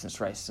long distance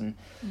race, and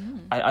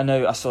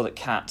I saw that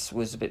Kat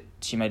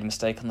she made a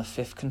mistake on the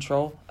 5th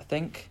control, I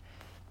think,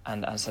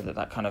 and said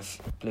that kind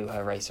of blew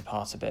her race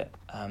apart a bit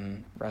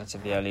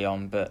relatively early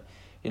on, but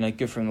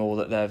good for them all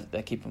that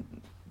they're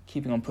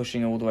keeping on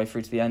pushing all the way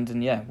through to the end,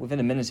 and within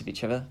a minute of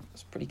each other.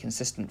 It's pretty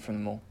consistent from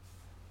them all.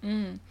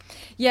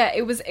 Yeah,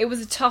 it was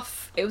a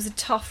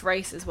tough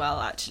race as well,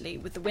 actually,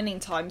 with the winning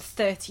time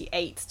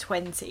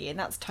 38:20, and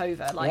that's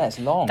Tova. It's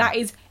long.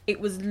 It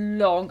was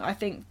long. I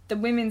think the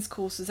women's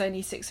course was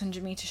only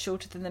 600 metres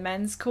shorter than the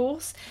men's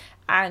course,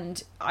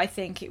 and I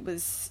think it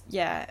was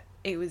the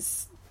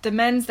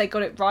men's, they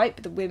got it right,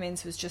 but the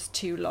women's was just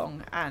too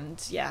long,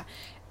 and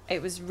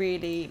it was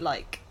really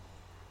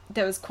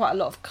there was quite a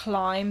lot of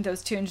climb. There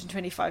was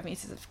 225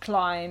 metres of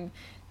climb,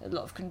 a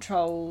lot of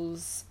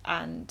controls,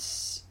 and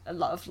a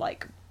lot of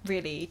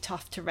really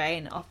tough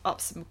terrain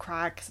up some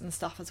crags and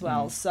stuff as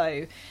well.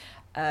 So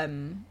I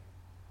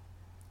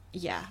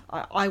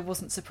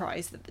wasn't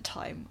surprised that the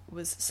time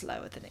was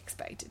slower than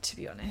expected, to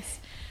be honest.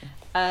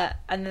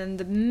 And then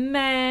the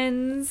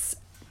men's,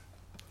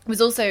 It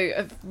was also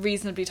a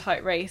reasonably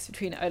tight race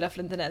between Olaf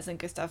Lindenez and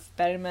Gustav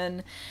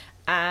Bergman,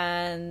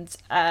 and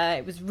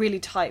it was really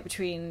tight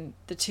between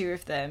the two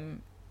of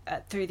them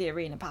through the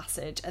arena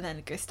passage, and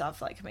then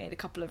Gustav made a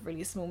couple of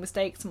really small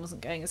mistakes and wasn't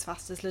going as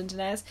fast as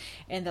Lindenez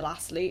in the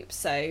last loop.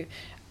 So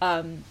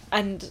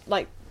and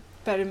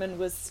Bergman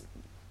was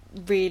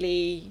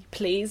really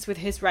pleased with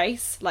his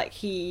race.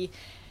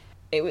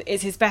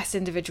 It's his best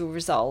individual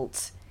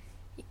result.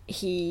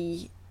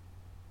 He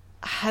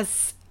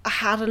has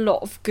had a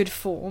lot of good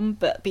form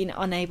but been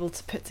unable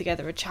to put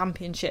together a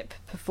championship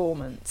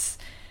performance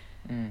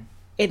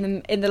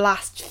in the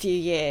last few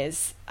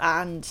years,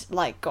 and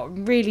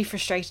got really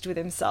frustrated with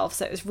himself.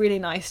 So it was really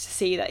nice to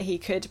see that he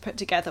could put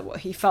together what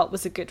he felt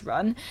was a good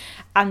run,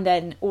 and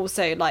then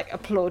also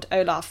applaud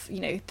Olaf.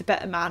 The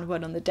better man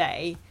won on the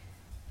day.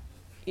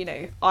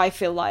 I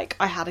feel like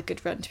I had a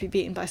good run. To be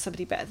beaten by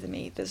somebody better than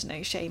me, there's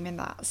no shame in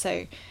that.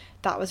 So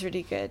that was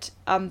really good.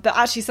 But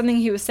actually, something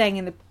he was saying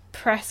in the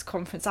press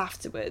conference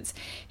afterwards,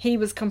 he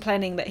was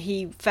complaining that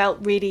he felt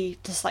really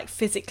just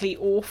physically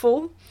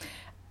awful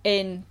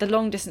in the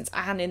long distance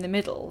and in the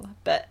middle,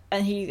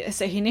 he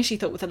initially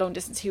thought with the long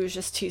distance he was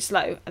just too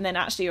slow, and then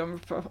actually on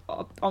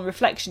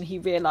reflection he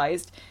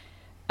realised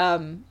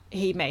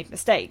he made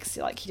mistakes,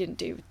 he didn't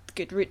do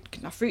good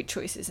enough route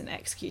choices in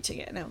executing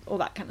it and all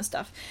that kind of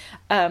stuff,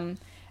 and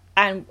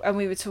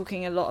we were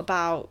talking a lot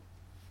about,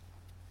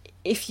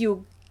 if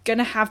you're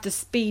gonna have the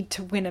speed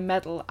to win a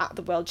medal at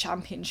the World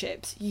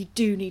Championships, you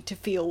do need to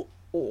feel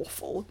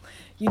awful.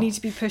 You need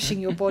to be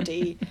pushing your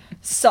body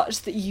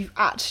such that you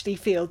actually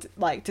feel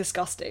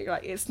disgusting.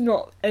 It's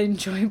not an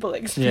enjoyable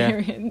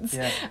experience.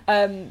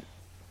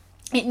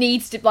 It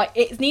needs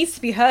to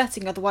be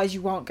hurting, otherwise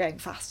you aren't going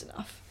fast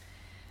enough.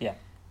 Yeah,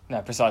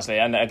 no, precisely.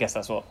 And I guess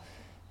that's what,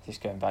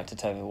 just going back to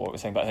Tova, what we're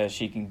saying about her,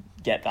 she can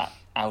get that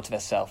out of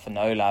herself. And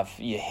Olav,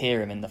 you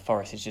hear him in the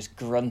forest, he's just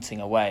grunting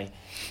away.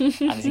 And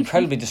it's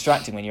incredibly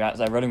distracting when you're out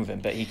there running with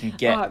him, but he can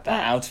get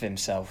that out of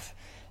himself.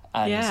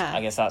 And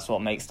I guess that's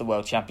what makes the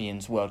world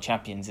champions,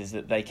 is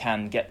that they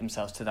can get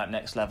themselves to that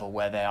next level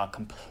where they are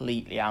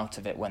completely out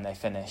of it when they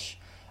finish.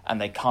 And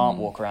they can't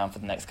walk around for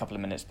the next couple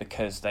of minutes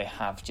because they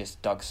have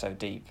just dug so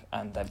deep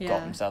and they've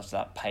got themselves to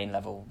that pain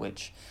level,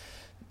 which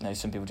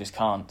some people just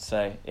can't.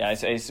 So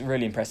it's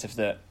really impressive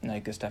that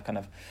Gustav kind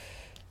of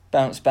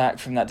bounced back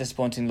from that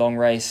disappointing long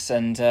race,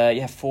 and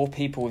 4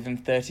 people within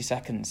 30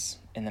 seconds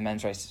in the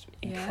men's race,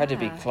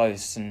 incredibly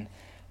close and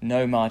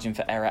no margin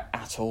for error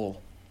at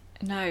all.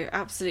 No,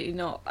 absolutely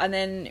not. And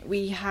then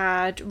we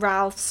had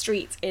Ralph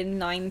Street in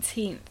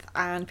 19th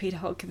and Peter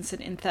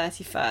Hodgkinson in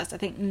 31st. I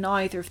think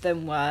neither of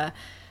them were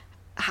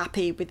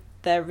happy with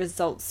their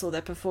results or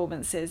their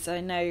performances.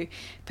 I know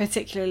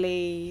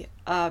particularly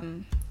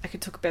I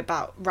could talk a bit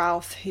about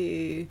Ralph,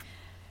 who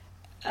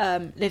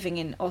living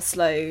in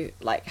Oslo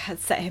had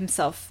set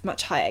himself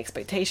much higher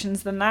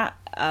expectations than that.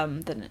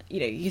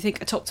 You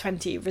think a top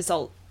 20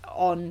 result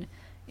on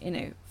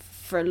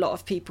for a lot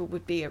of people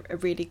would be a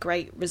really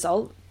great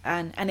result,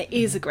 and it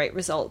is a great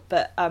result,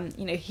 but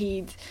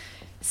he'd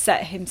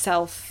set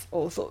himself,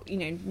 or thought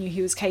knew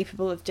he was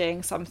capable of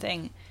doing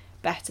something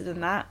better than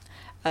that.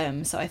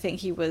 So I think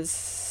he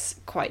was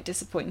quite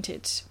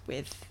disappointed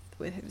with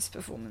his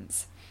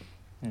performance.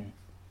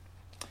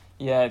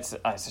 Yeah, it's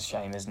a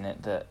shame, isn't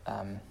it, that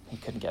he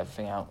couldn't get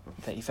everything out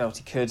that he felt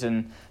he could.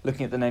 And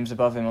looking at the names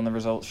above him on the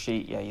results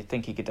sheet, you'd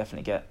think he could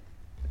definitely get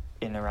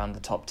in around the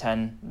top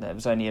 10. There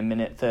was only a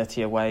minute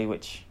 30 away,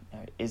 which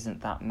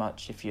isn't that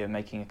much if you're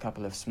making a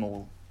couple of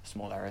small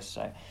errors.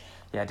 So,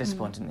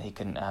 disappointing that he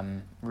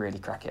couldn't really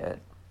crack it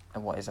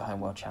at what is a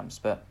home world champs.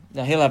 But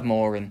he'll have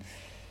more, and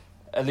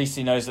at least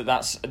he knows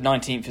that's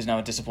 19th is now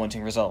a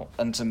disappointing result,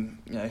 and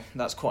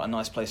that's quite a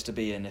nice place to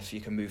be in if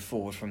you can move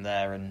forward from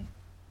there. And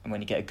when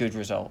you get a good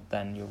result,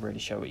 then you'll really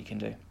show what you can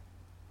do.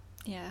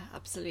 Yeah,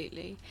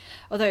 absolutely.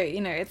 Although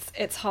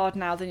it's hard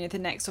now. The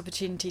next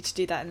opportunity to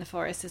do that in the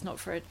forest is not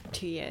for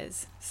 2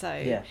 years,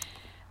 so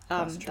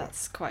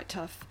that's quite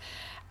tough.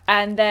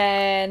 And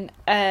then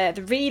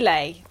the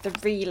relay.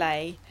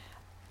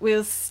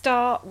 We'll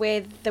start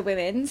with the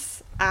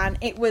women's, and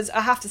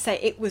I have to say,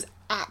 it was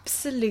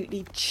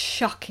absolutely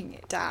chucking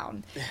it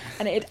down,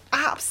 and it had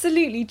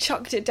absolutely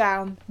chucked it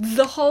down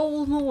the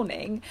whole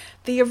morning.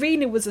 The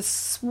arena was a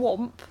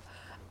swamp.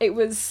 It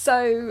was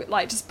so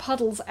just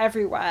puddles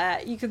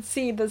everywhere. You could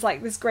see there's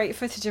this great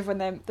footage of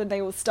when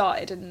they all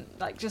started, and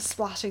just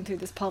splashing through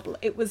this puddle.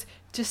 It was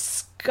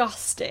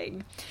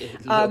disgusting.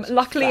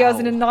 Luckily foul. I was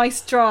in a nice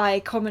dry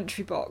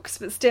commentary box,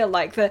 but still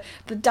the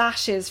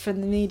dashes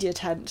from the media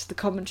tent to the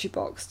commentary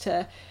box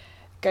to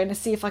going to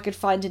see if I could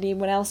find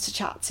anyone else to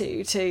chat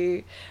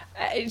to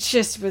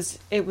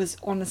it was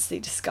honestly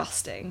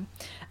disgusting.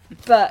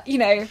 But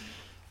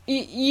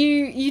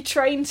you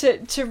train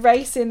to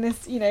race in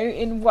this,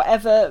 in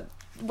whatever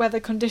weather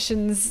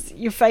conditions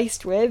you're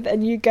faced with,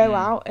 and you go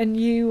out and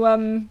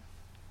you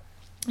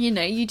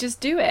you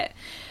just do it.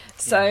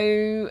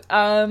 So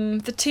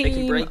the team, it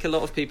can break a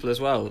lot of people as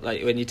well.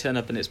 When you turn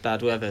up and it's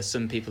bad weather,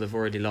 some people have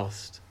already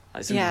lost.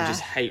 Some people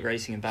just hate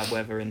racing in bad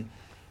weather, and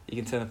you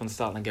can turn up on the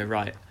start line and go,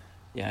 right,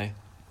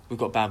 we've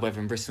got bad weather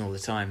in Bristol all the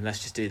time. Let's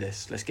just do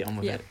this. Let's get on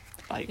with it.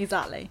 Like,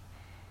 exactly.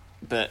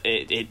 But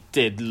it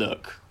did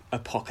look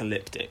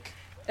apocalyptic.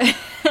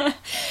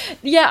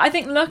 Yeah, I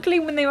think luckily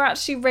when they were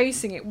actually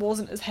racing, it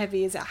wasn't as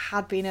heavy as it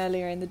had been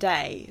earlier in the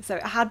day. So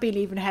it had been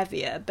even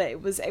heavier, but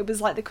it was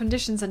like the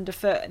conditions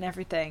underfoot and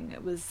everything.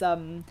 It was,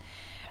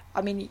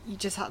 I mean, you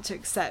just had to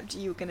accept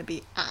you were going to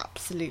be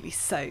absolutely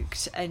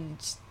soaked, and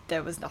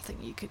there was nothing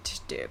you could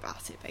do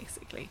about it,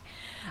 basically.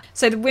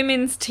 So the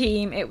women's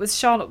team, it was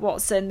Charlotte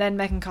Watson, then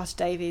Megan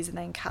Carter-Davies, and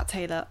then Kat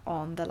Taylor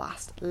on the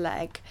last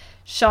leg.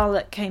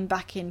 Charlotte came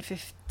back in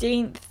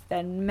 15th,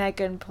 then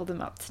Megan pulled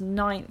them up to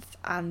 9th,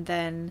 and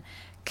then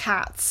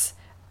Kat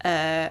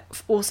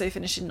also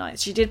finished in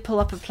 9th. She did pull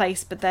up a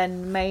place, but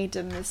then made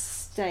a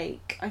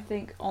mistake, I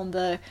think, on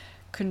the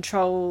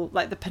control,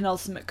 like the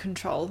penultimate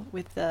control,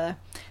 with the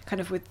kind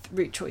of with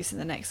route choice and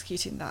then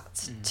executing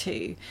that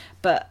too.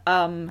 But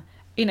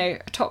you know,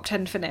 a top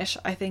 10 finish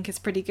I think is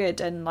pretty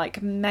good. And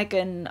like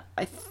Megan,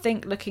 I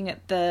think looking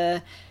at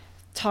the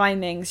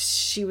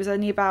timings, she was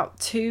only about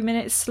 2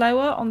 minutes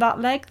slower on that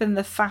leg than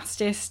the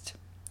fastest.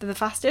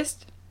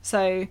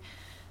 So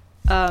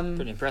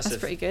pretty impressive.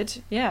 That's pretty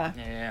good.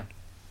 Yeah.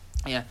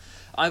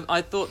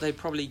 I thought they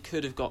probably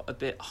could have got a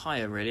bit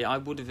higher, really. I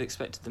would have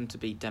expected them to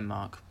beat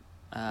Denmark.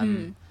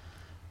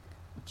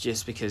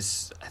 Just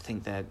because I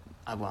think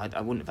I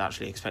wouldn't have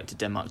actually expected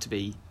Denmark to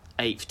be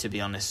 8th, to be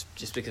honest,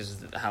 just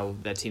because of how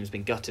their team's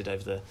been gutted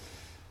over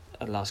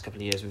the last couple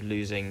of years with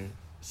losing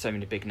so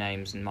many big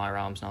names, and Maya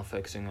Arms now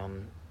focusing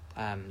on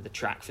the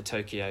track for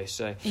Tokyo.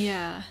 So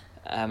yeah,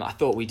 I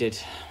thought we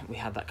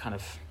had that kind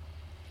of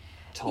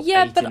top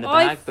 8 in the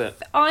bag,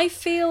 but I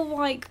feel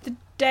like the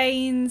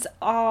Danes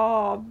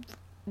are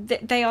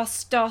they are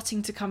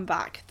starting to come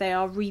back. They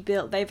are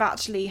rebuilt. They've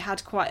actually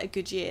had quite a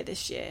good year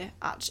this year,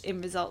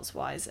 in results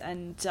wise,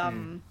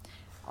 and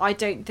I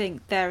don't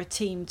think they're a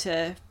team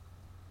to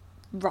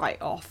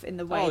write off in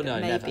the way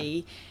that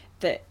maybe never.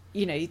 That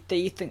you know that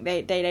you think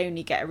they'd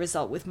only get a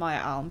result with Maya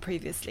Alm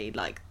previously.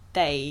 Like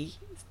they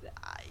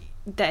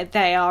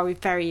are a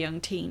very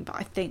young team, but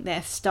I think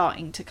they're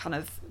starting to kind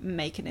of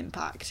make an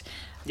impact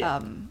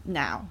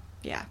now.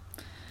 Yeah,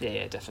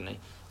 definitely.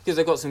 Because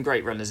they've got some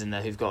great runners in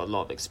there who've got a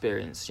lot of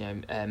experience. You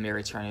know,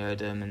 Miri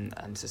Tranio-Odom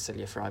and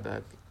Cecilia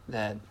Freiberg.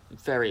 They're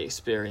very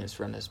experienced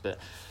runners, but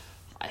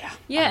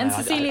and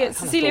Cecilia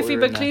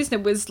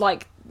Freiberg-Klusner was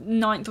like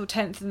 9th or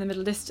 10th in the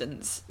middle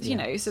distance. You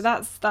know, so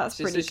that's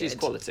pretty good. She's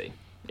quality.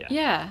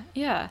 Yeah.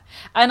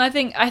 And I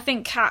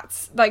think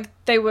Kat, like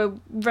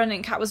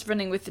Kat was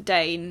running with the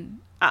Dane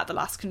at the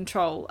last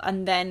control,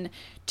 and then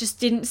just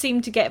didn't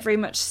seem to get very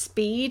much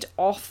speed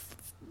off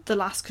the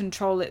last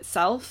control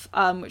itself,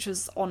 which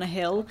was on a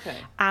hill,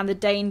 and the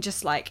Dane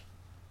just like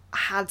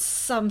had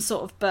some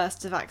sort of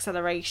burst of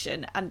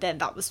acceleration, and then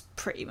that was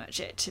pretty much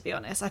it, to be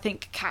honest. I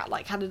think Kat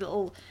like had a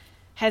little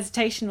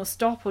hesitation or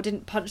stop, or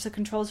didn't punch the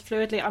controls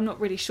fluidly. I'm not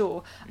really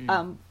sure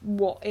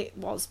what it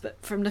was, but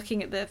from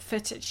looking at the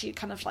footage, she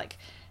kind of like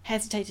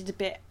hesitated a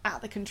bit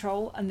at the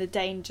control, and the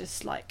Dane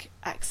just like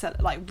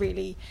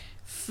really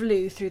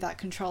flew through that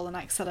control and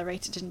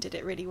accelerated and did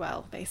it really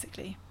well,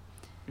 basically.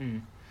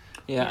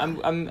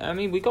 I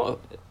mean, we got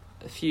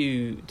a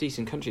few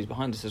decent countries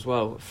behind us as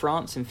well.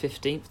 France in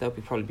 15th, they'll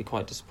probably be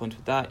quite disappointed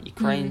with that.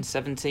 Ukraine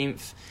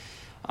 17th,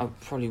 I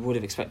probably would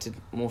have expected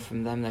more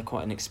from them. They're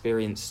quite an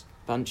experienced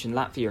bunch. And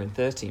Latvia in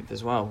 13th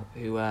as well,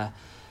 who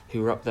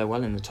were up there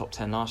well in the top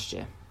 10 last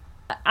year.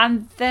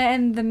 And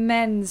then the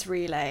men's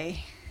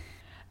relay.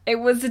 It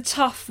was a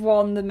tough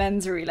one, the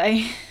men's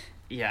relay.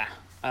 Yeah.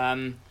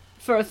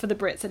 For the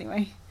Brits,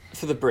 anyway.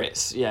 For the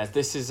Brits, yeah.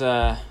 This is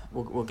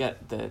we'll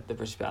get the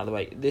British bit out of the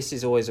way. This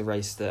is always a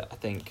race that I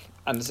think,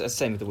 and it's the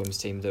same with the women's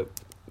team, that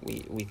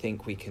we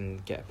think we can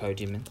get a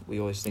podium in. We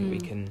always think we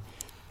can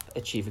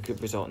achieve a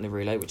good result in the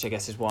relay, which I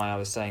guess is why I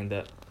was saying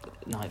that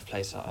 9th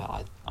place.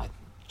 I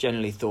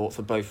generally thought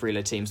for both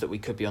relay teams that we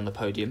could be on the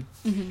podium.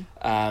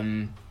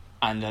 And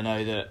I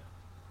know that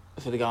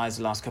for the guys,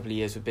 the last couple of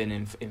years we've been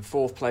in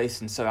 4th place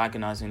and so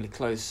agonisingly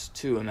close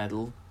to a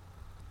medal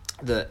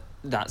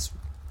that's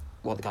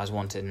what the guys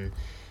wanted, and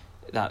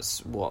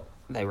that's what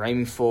they were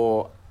aiming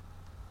for.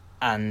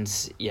 And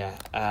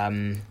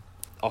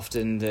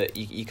often that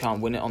you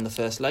can't win it on the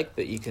first leg,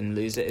 but you can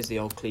lose it, is the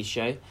old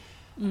cliche.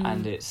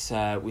 And it's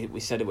we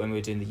said it when we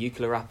were doing the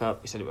Eucla wrap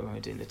up, we said it when we were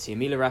doing the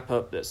Tiamila wrap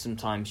up, that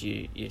sometimes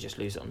you just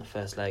lose it on the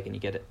first leg, and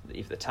you get it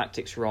either the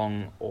tactics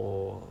wrong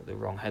or the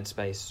wrong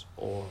headspace,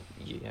 or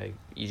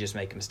you just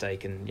make a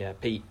mistake. And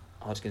Pete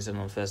Hodgkinson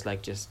on the first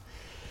leg just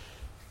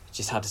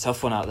had a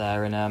tough one out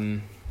there,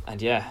 and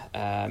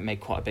made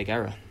quite a big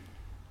error.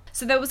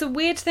 So there was a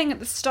weird thing at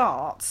the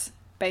start,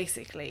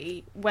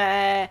 basically,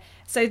 where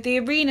the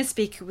arena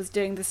speaker was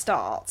doing the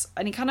start,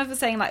 and he kind of was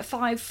saying like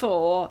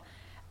 5-4,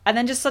 and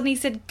then just suddenly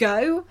said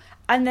go,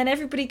 and then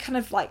everybody kind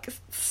of like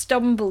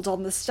stumbled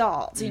on the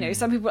start. You know,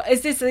 some people,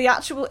 is this the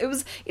actual? It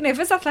was, if it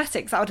was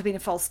athletics, that would have been a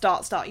false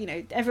start.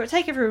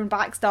 Take everyone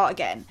back, start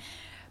again.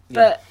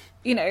 But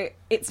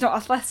it's not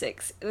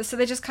athletics, so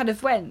they just kind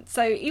of went.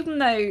 So even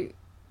though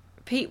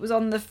Pete was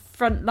on the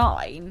front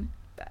line,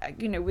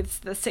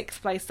 with the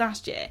 6th place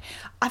last year,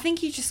 I think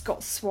he just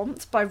got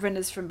swamped by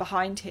runners from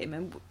behind him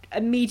and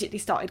immediately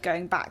started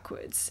going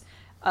backwards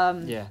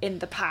in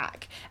the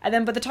pack. And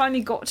then by the time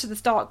he got to the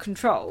start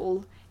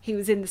control, he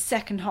was in the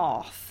second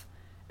half,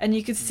 and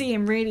you could see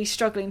him really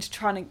struggling to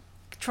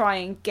try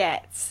and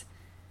get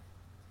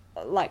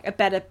like a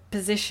better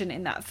position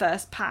in that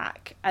first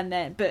pack, and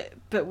then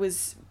but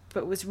was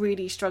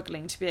really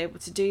struggling to be able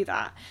to do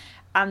that,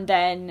 and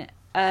then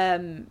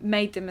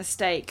made the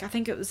mistake. I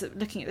think it was,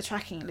 looking at the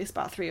tracking, at least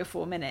about 3 or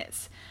 4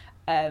 minutes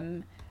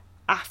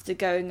after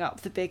going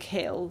up the big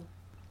hill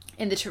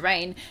in the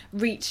terrain,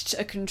 reached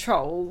a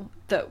control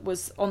that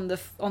was on the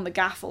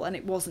gaffle, and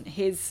it wasn't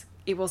his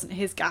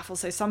gaffle.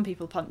 So some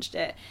people punched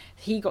it.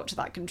 He got to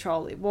that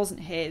control, it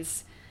wasn't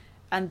his,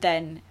 and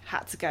then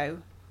had to go,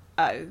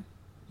 oh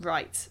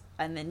right,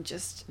 and then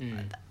just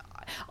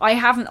I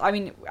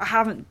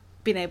haven't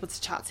been able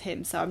to chat to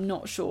him, so I'm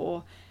not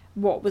sure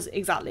what was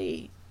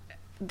exactly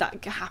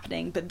that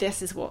happening, but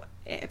this is what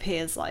it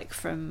appears like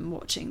from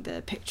watching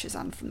the pictures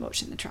and from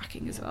watching the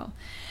tracking as well.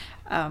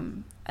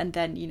 And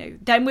then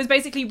then was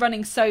basically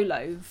running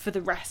solo for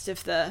the rest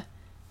of that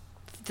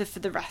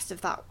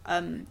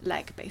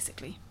leg,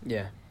 basically.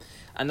 Yeah,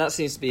 and that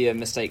seems to be a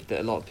mistake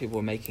that a lot of people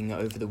were making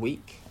over the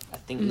week. I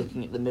think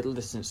looking at the middle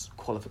distance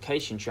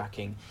qualification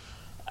tracking,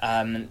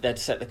 they'd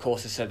set the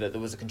courses so that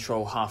there was a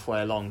control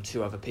halfway along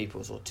to other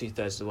people's, or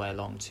 2/3 of the way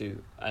along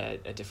to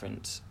a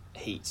different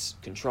heat's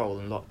control,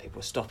 and a lot of people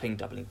were stopping,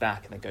 doubling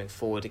back, and then going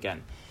forward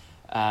again.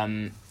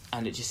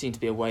 And it just seemed to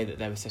be a way that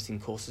they were setting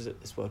courses at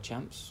this World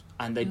Champs.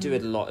 And they do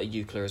it a lot at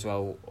Eucla as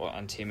well,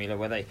 and Tiamila,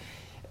 where they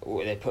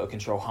put a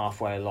control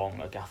halfway along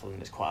a gaffle,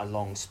 and it's quite a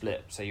long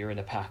split. So you're in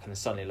a pack, and there's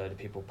suddenly a load of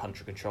people punch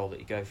a control that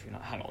you go for. You're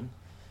like, hang on,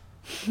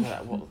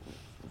 what?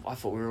 I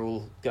thought we were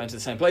all going to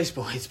the same place,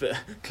 boys, but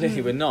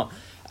clearly we're not.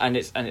 And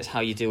it's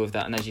how you deal with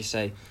that. And as you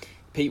say,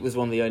 Pete was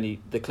one of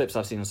the clips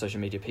I've seen on social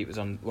media, Pete was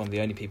one of the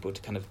only people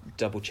to kind of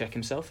double check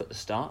himself at the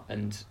start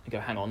and go,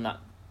 hang on, that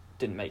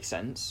didn't make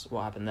sense.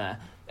 What happened there?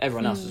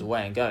 Everyone else was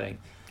away and going.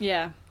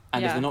 Yeah.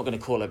 And if they're not going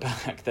to call it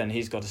back, then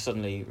he's got to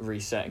suddenly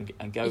reset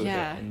and go with it.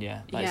 And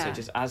so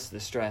just adds to the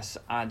stress,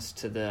 adds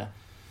to the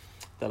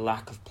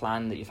lack of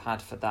plan that you've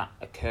had for that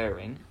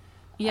occurring.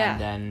 Yeah.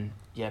 And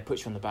then,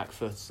 puts you on the back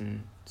foot,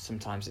 and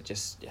sometimes it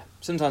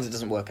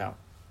doesn't work out.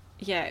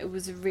 Yeah, it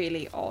was a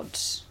really odd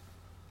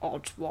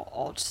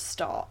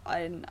start.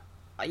 And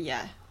I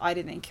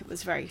didn't think it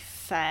was very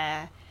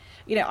fair.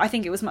 I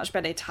think it was much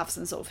better to have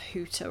some sort of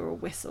hooter or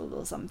whistle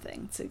or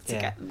something to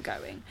get them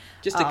going.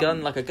 Just a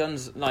gun, like a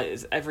gun's, like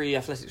every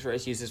athletics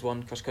race uses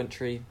one, cross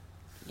country.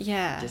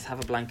 Yeah. Just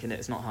have a blank in it,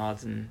 it's not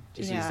hard, and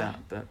just use that.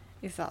 But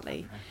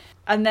exactly.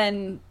 And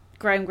then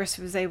Graham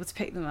Griswold was able to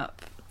pick them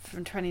up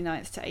from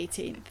 29th to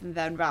 18th, and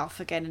then Ralph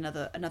again,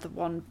 another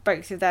one.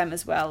 Both of them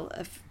as well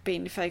have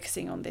been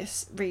focusing on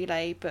this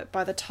relay, but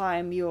by the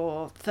time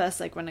your first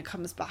leg runner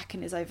comes back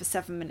and is over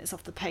 7 minutes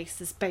off the pace,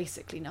 there's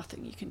basically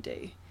nothing you can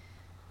do.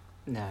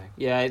 No,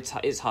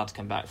 it's hard to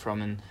come back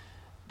from, and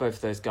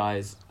both those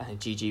guys, I think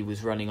Gigi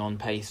was running on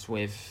pace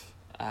with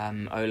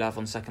Olav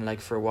on second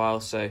leg for a while,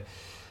 so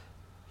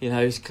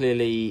he's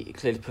clearly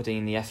putting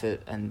in the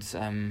effort and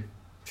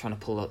trying to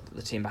pull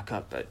the team back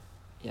up, but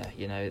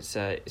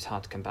it's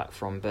hard to come back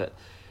from, but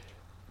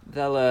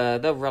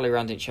they'll rally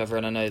around each other.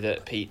 And I know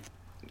that Pete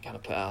kind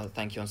of put out a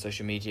thank you on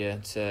social media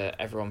to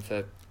everyone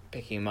for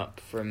picking him up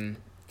from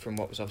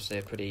what was obviously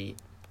a pretty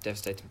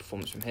devastating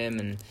performance from him,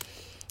 and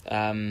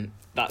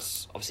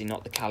that's obviously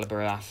not the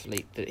calibre of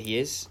athlete that he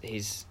is.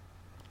 He's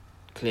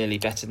clearly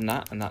better than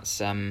that, and that's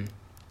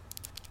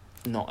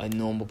not a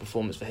normal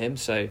performance for him.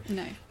 So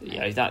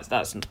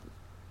that's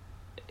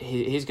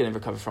he's going to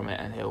recover from it,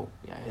 and he'll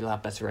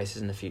have better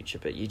races in the future.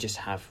 But you just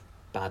have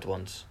bad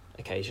ones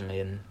occasionally,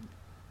 and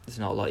there's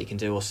not a lot you can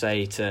do or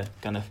say to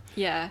kind of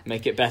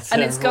make it better.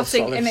 And it's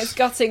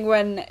gutting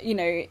when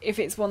if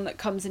it's one that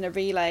comes in a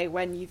relay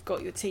when you've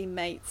got your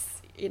teammates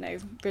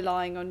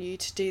relying on you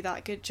to do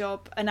that good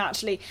job. And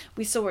actually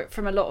we saw it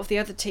from a lot of the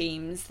other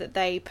teams that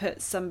they put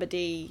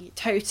somebody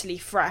totally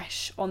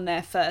fresh on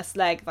their first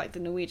leg, like the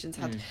Norwegians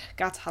had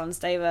Gata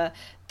Hallensteva,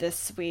 the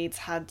Swedes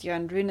had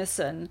Johan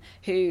Runesson,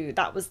 who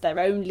that was their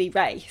only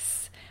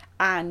race.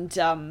 And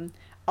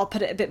I'll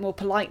put it a bit more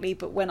politely,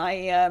 but when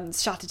I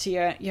chatted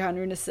to Johan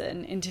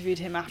Runesson, interviewed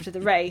him after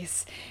the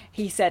race,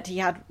 he said he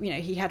had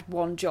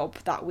one job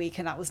that week,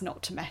 and that was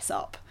not to mess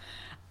up.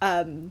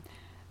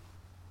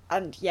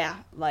 And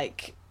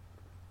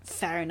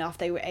fair enough,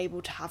 they were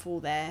able to have all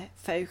their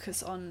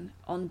focus on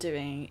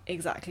doing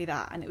exactly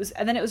that. And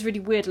then it was really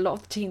weird. A lot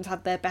of the teams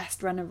had their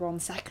best runner on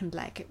second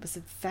leg. It was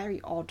a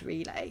very odd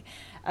relay,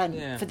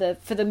 and for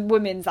the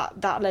women's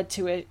that led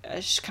to a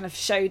kind of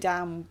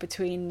showdown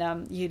between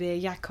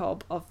Julia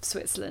Jakob of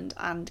Switzerland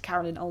and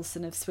Caroline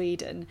Olsen of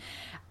Sweden,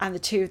 and the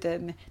two of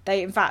them,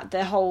 in fact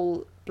their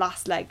whole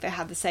last leg they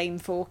had the same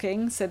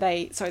forking,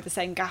 the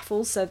same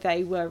gaffles, so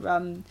they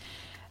were.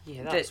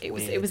 It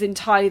was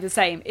entirely the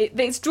same.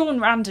 It's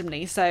drawn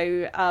randomly,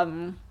 so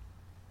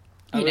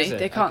Oh, is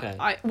they it? can't.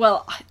 Okay.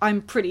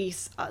 I'm pretty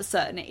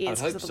certain it is, I'd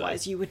hope because so.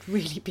 otherwise you would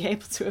really be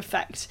able to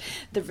affect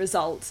the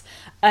result.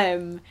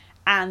 And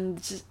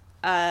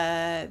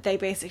they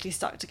basically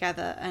stuck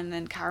together, and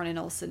then Caroline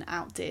Olsen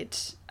outdid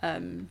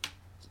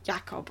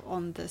Jakob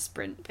on the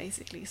sprint,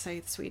 basically.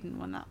 So Sweden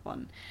won that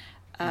one.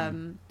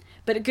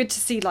 But good to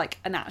see like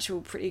an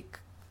actual pretty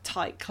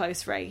tight,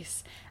 close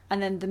race.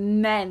 And then the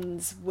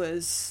men's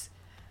was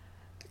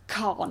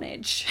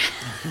carnage.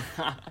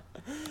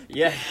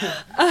 Yeah.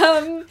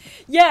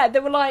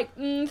 There were like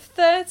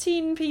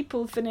 13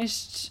 people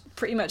finished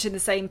pretty much in the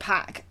same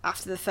pack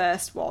after the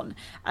first one,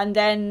 and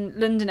then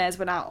Lundinez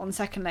went out on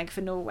second leg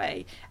for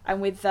Norway,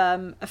 and with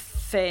a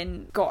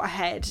Finn got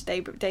ahead. They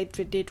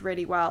did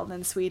really well, and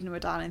then Sweden were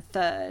down in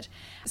third.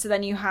 So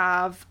then you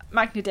have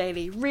Magna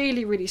Daly,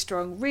 really, really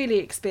strong, really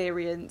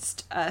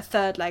experienced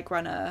third leg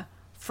runner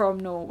from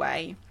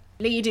Norway,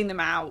 leading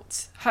them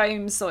out,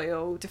 home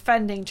soil,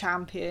 defending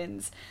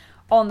champions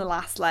on the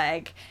last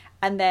leg,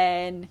 and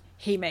then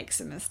he makes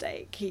a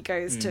mistake. He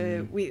goes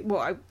to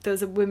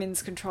there's a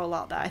women's control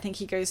out there. I think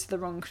he goes to the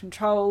wrong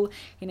control.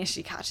 He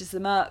initially catches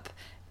them up.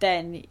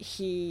 Then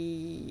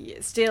he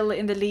still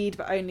in the lead,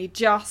 but only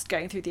just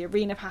going through the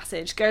arena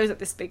passage, goes up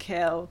this big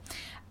hill.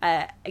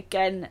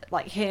 Again,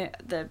 like here,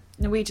 the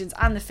Norwegians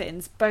and the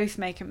Finns both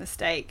make a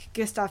mistake.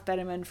 Gustav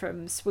Benneman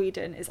from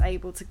Sweden is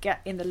able to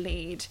get in the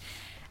lead.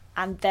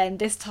 And then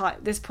this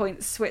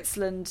point,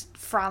 Switzerland,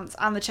 France,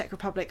 and the Czech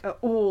Republic are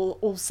all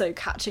also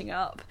catching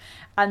up.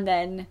 And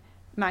then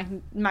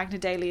Magna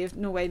Daly of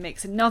Norway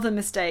makes another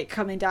mistake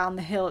coming down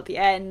the hill at the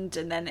end,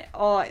 and then it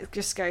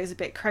just goes a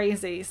bit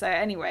crazy. So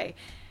anyway,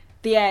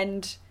 the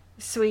end,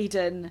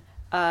 Sweden,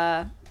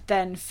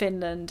 then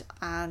Finland,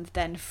 and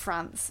then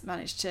France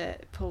managed to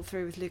pull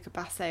through with Luca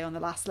Basset on the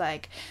last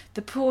leg.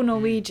 The poor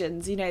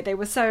Norwegians, they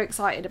were so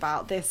excited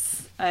about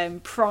this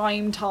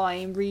prime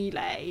time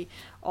relay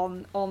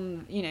on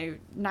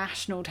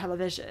national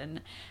television,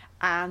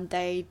 and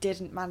they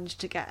didn't manage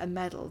to get a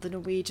medal. The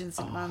Norwegians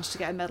didn't manage to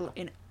get a medal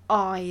in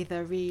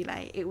either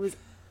relay. It was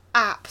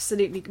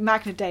absolutely...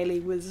 Magna Daly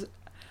was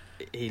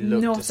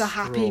not distraught. a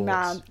happy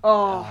man.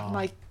 Oh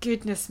my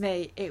goodness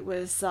me. It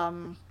was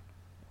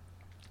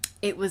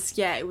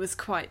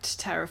quite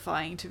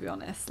terrifying, to be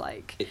honest.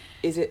 Like,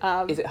 is it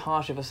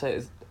harsh if I say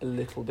it's a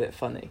little bit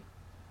funny?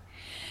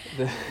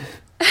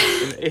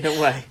 In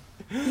a way.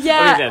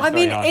 Yeah, I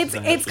mean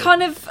it's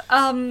kind of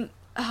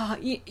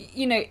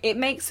it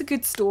makes a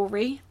good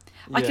story.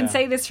 Yeah. I can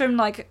say this from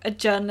like a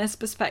journalist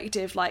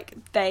perspective. Like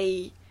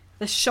the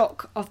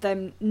shock of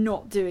them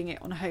not doing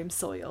it on home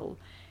soil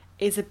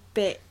is a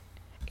bit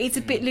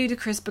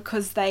ludicrous,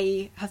 because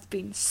they have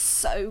been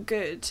so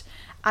good.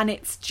 And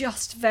it's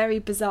just very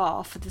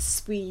bizarre for the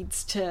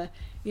Swedes to,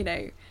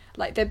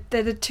 like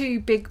they're the two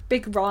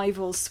big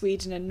rivals,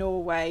 Sweden and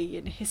Norway,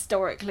 and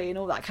historically and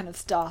all that kind of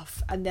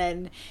stuff. And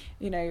then,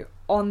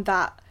 on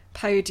that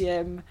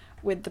podium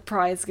with the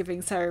prize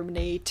giving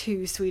ceremony,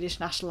 2 Swedish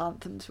national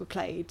anthems were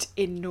played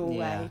in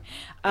Norway.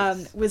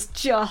 Was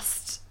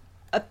just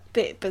a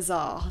bit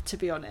bizarre, to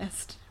be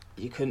honest.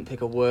 You couldn't pick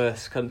a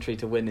worse country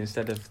to win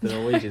instead of the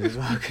Norwegians as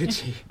well, could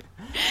you?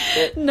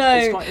 No,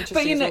 it's quite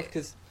interesting but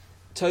because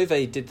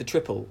Tove did the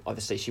triple.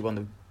 Obviously, she won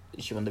the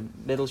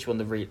middle, she won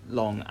the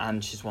long,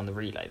 and she's won the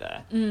relay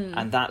there.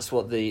 And that's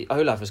what the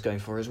Olav was going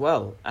for as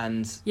well.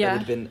 And it would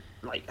have been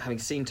like, having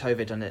seen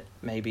Tove done it,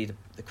 maybe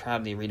the crowd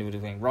in the arena would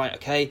have been, right,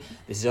 okay,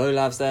 this is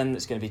Olav's then.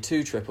 It's going to be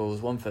 2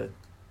 triples, one for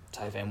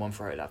Tove and one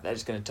for Olav. They're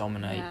just going to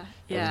dominate.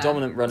 They're the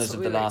dominant runners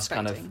of the last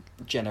kind of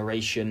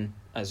generation,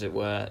 as it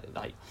were,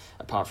 like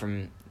apart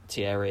from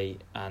Thierry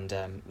and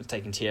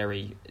taking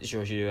Thierry,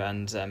 Georgiou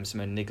and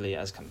Simone Nigli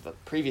as kind of the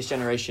previous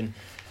generation.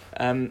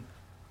 And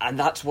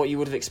that's what you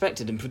would have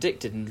expected and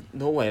predicted. And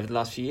Norway over the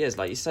last few years,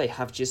 like you say,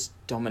 have just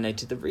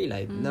dominated the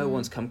relay. No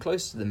one's come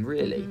close to them,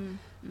 really.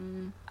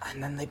 And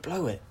then they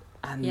blow it.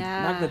 And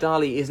Magna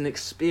Daly is an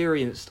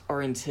experienced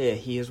orienteer.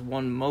 He has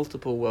won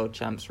multiple world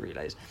champs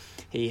relays.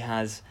 He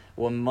has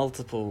won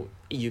multiple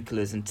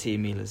Jukolas and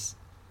Tiamilas.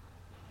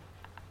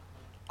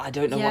 I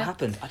don't know what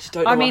happened. I just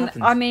don't know what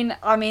happened. I mean,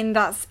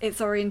 it's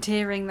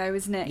orienteering though,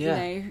 isn't it?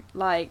 Yeah.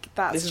 Like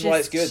that's. This is why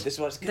it's good. This is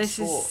why it's good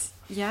sport.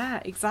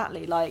 Yeah,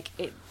 exactly. Like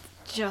it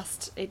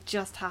just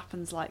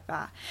happens like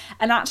that.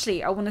 And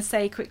actually, I want to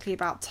say quickly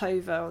about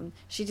Tove.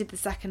 She did the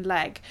second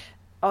leg.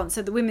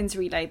 So the women's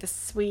relay, the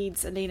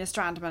Swedes, Alina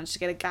Strand managed to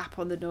get a gap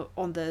on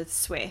the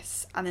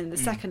Swiss, and then the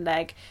second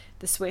leg,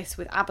 the Swiss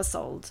with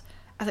Abersold.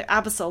 I think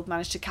Abersold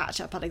managed to catch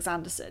up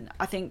Alexanderson.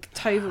 I think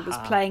Tove was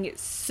playing it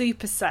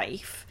super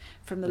safe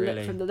from the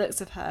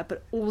looks of her,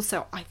 but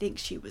also I think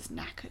she was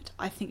knackered.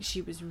 I think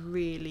she was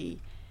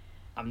really.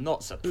 I'm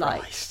not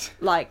surprised.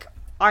 Like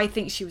I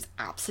think she was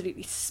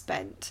absolutely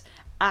spent,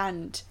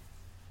 and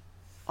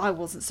I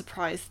wasn't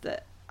surprised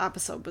that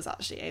Abersold was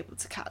actually able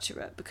to catch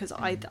her up, because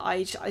I don't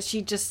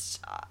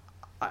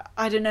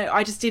know,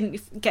 I just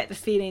didn't get the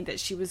feeling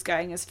that she was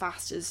going as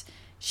fast as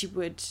she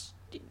would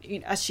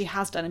as she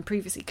has done in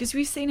previously, because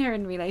we've seen her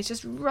in relays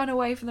just run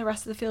away from the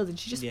rest of the field, and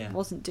she just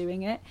wasn't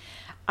doing it.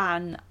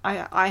 And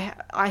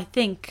I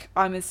think,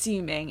 I'm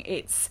assuming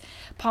it's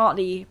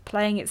partly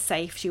playing it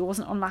safe. She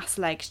wasn't on last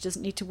leg. She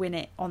doesn't need to win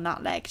it on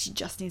that leg. She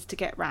just needs to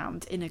get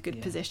round in a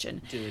good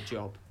position. Do a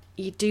job.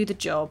 You do the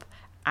job.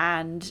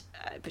 And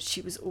but she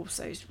was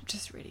also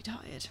just really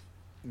tired.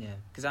 Yeah,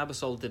 because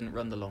Abasol didn't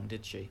run the long,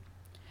 did she?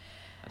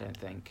 I don't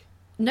think.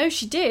 No,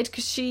 she did,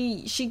 because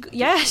she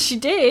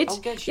did. Oh,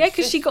 good,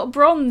 because she got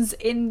bronze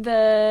in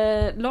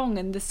the long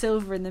and the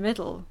silver in the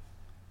middle.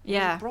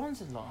 Yeah.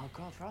 Bronze and long. Oh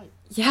God, right.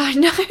 Yeah, I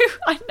know.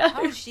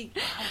 How is she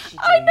doing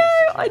I know.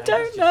 this? I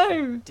don't know.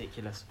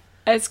 Ridiculous.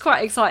 It's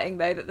quite exciting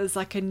though that there's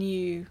like a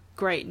new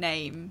great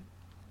name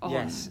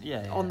on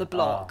on the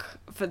block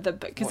for the,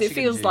 because it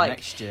feels like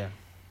next year.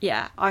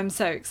 Yeah, I'm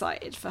so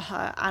excited for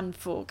her and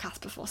for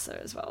Casper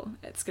Fosser as well.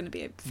 It's going to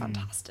be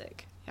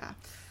fantastic. Yeah.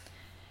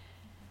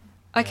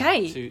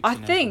 Okay, I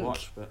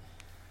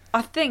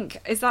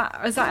think is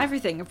that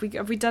everything?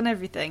 Have we done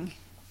everything?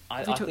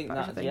 I think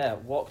that everything?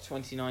 WOC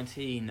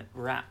 2019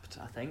 wrapped.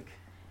 I think.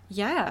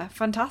 Yeah,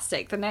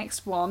 fantastic. The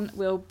next one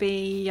will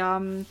be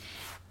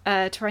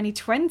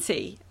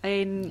 2020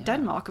 in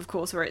Denmark, of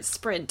course, where it's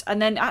sprint,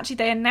 and then actually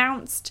they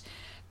announced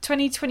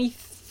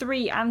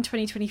 2023 and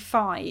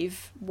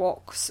 2025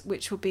 WOCs,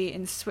 which will be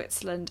in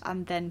Switzerland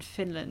and then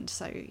Finland.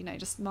 So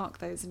just mark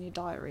those in your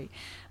diary.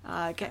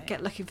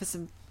 Get looking for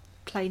some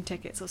plane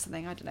tickets or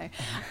something. I don't know.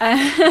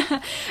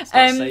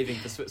 Start saving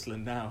for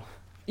Switzerland now.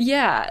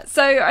 Yeah,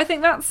 so I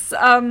think that's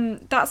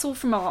all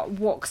from our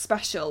WOC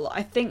special.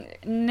 I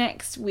think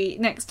next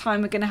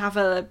time we're going to have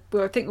I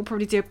think we'll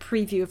probably do a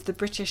preview of the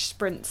British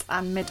sprints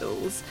and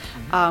middles,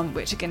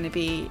 which are going to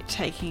be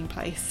taking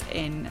place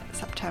in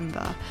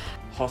September.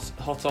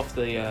 Hot off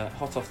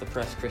the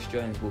press, Chris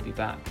Jones will be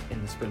back in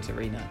the sprint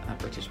arena at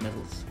British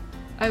middles.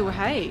 Oh, well,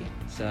 hey.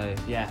 So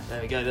yeah,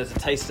 there we go. There's a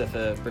taster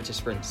for British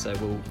sprints. So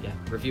we'll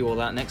review all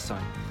that next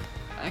time.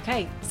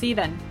 Okay, see you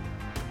then.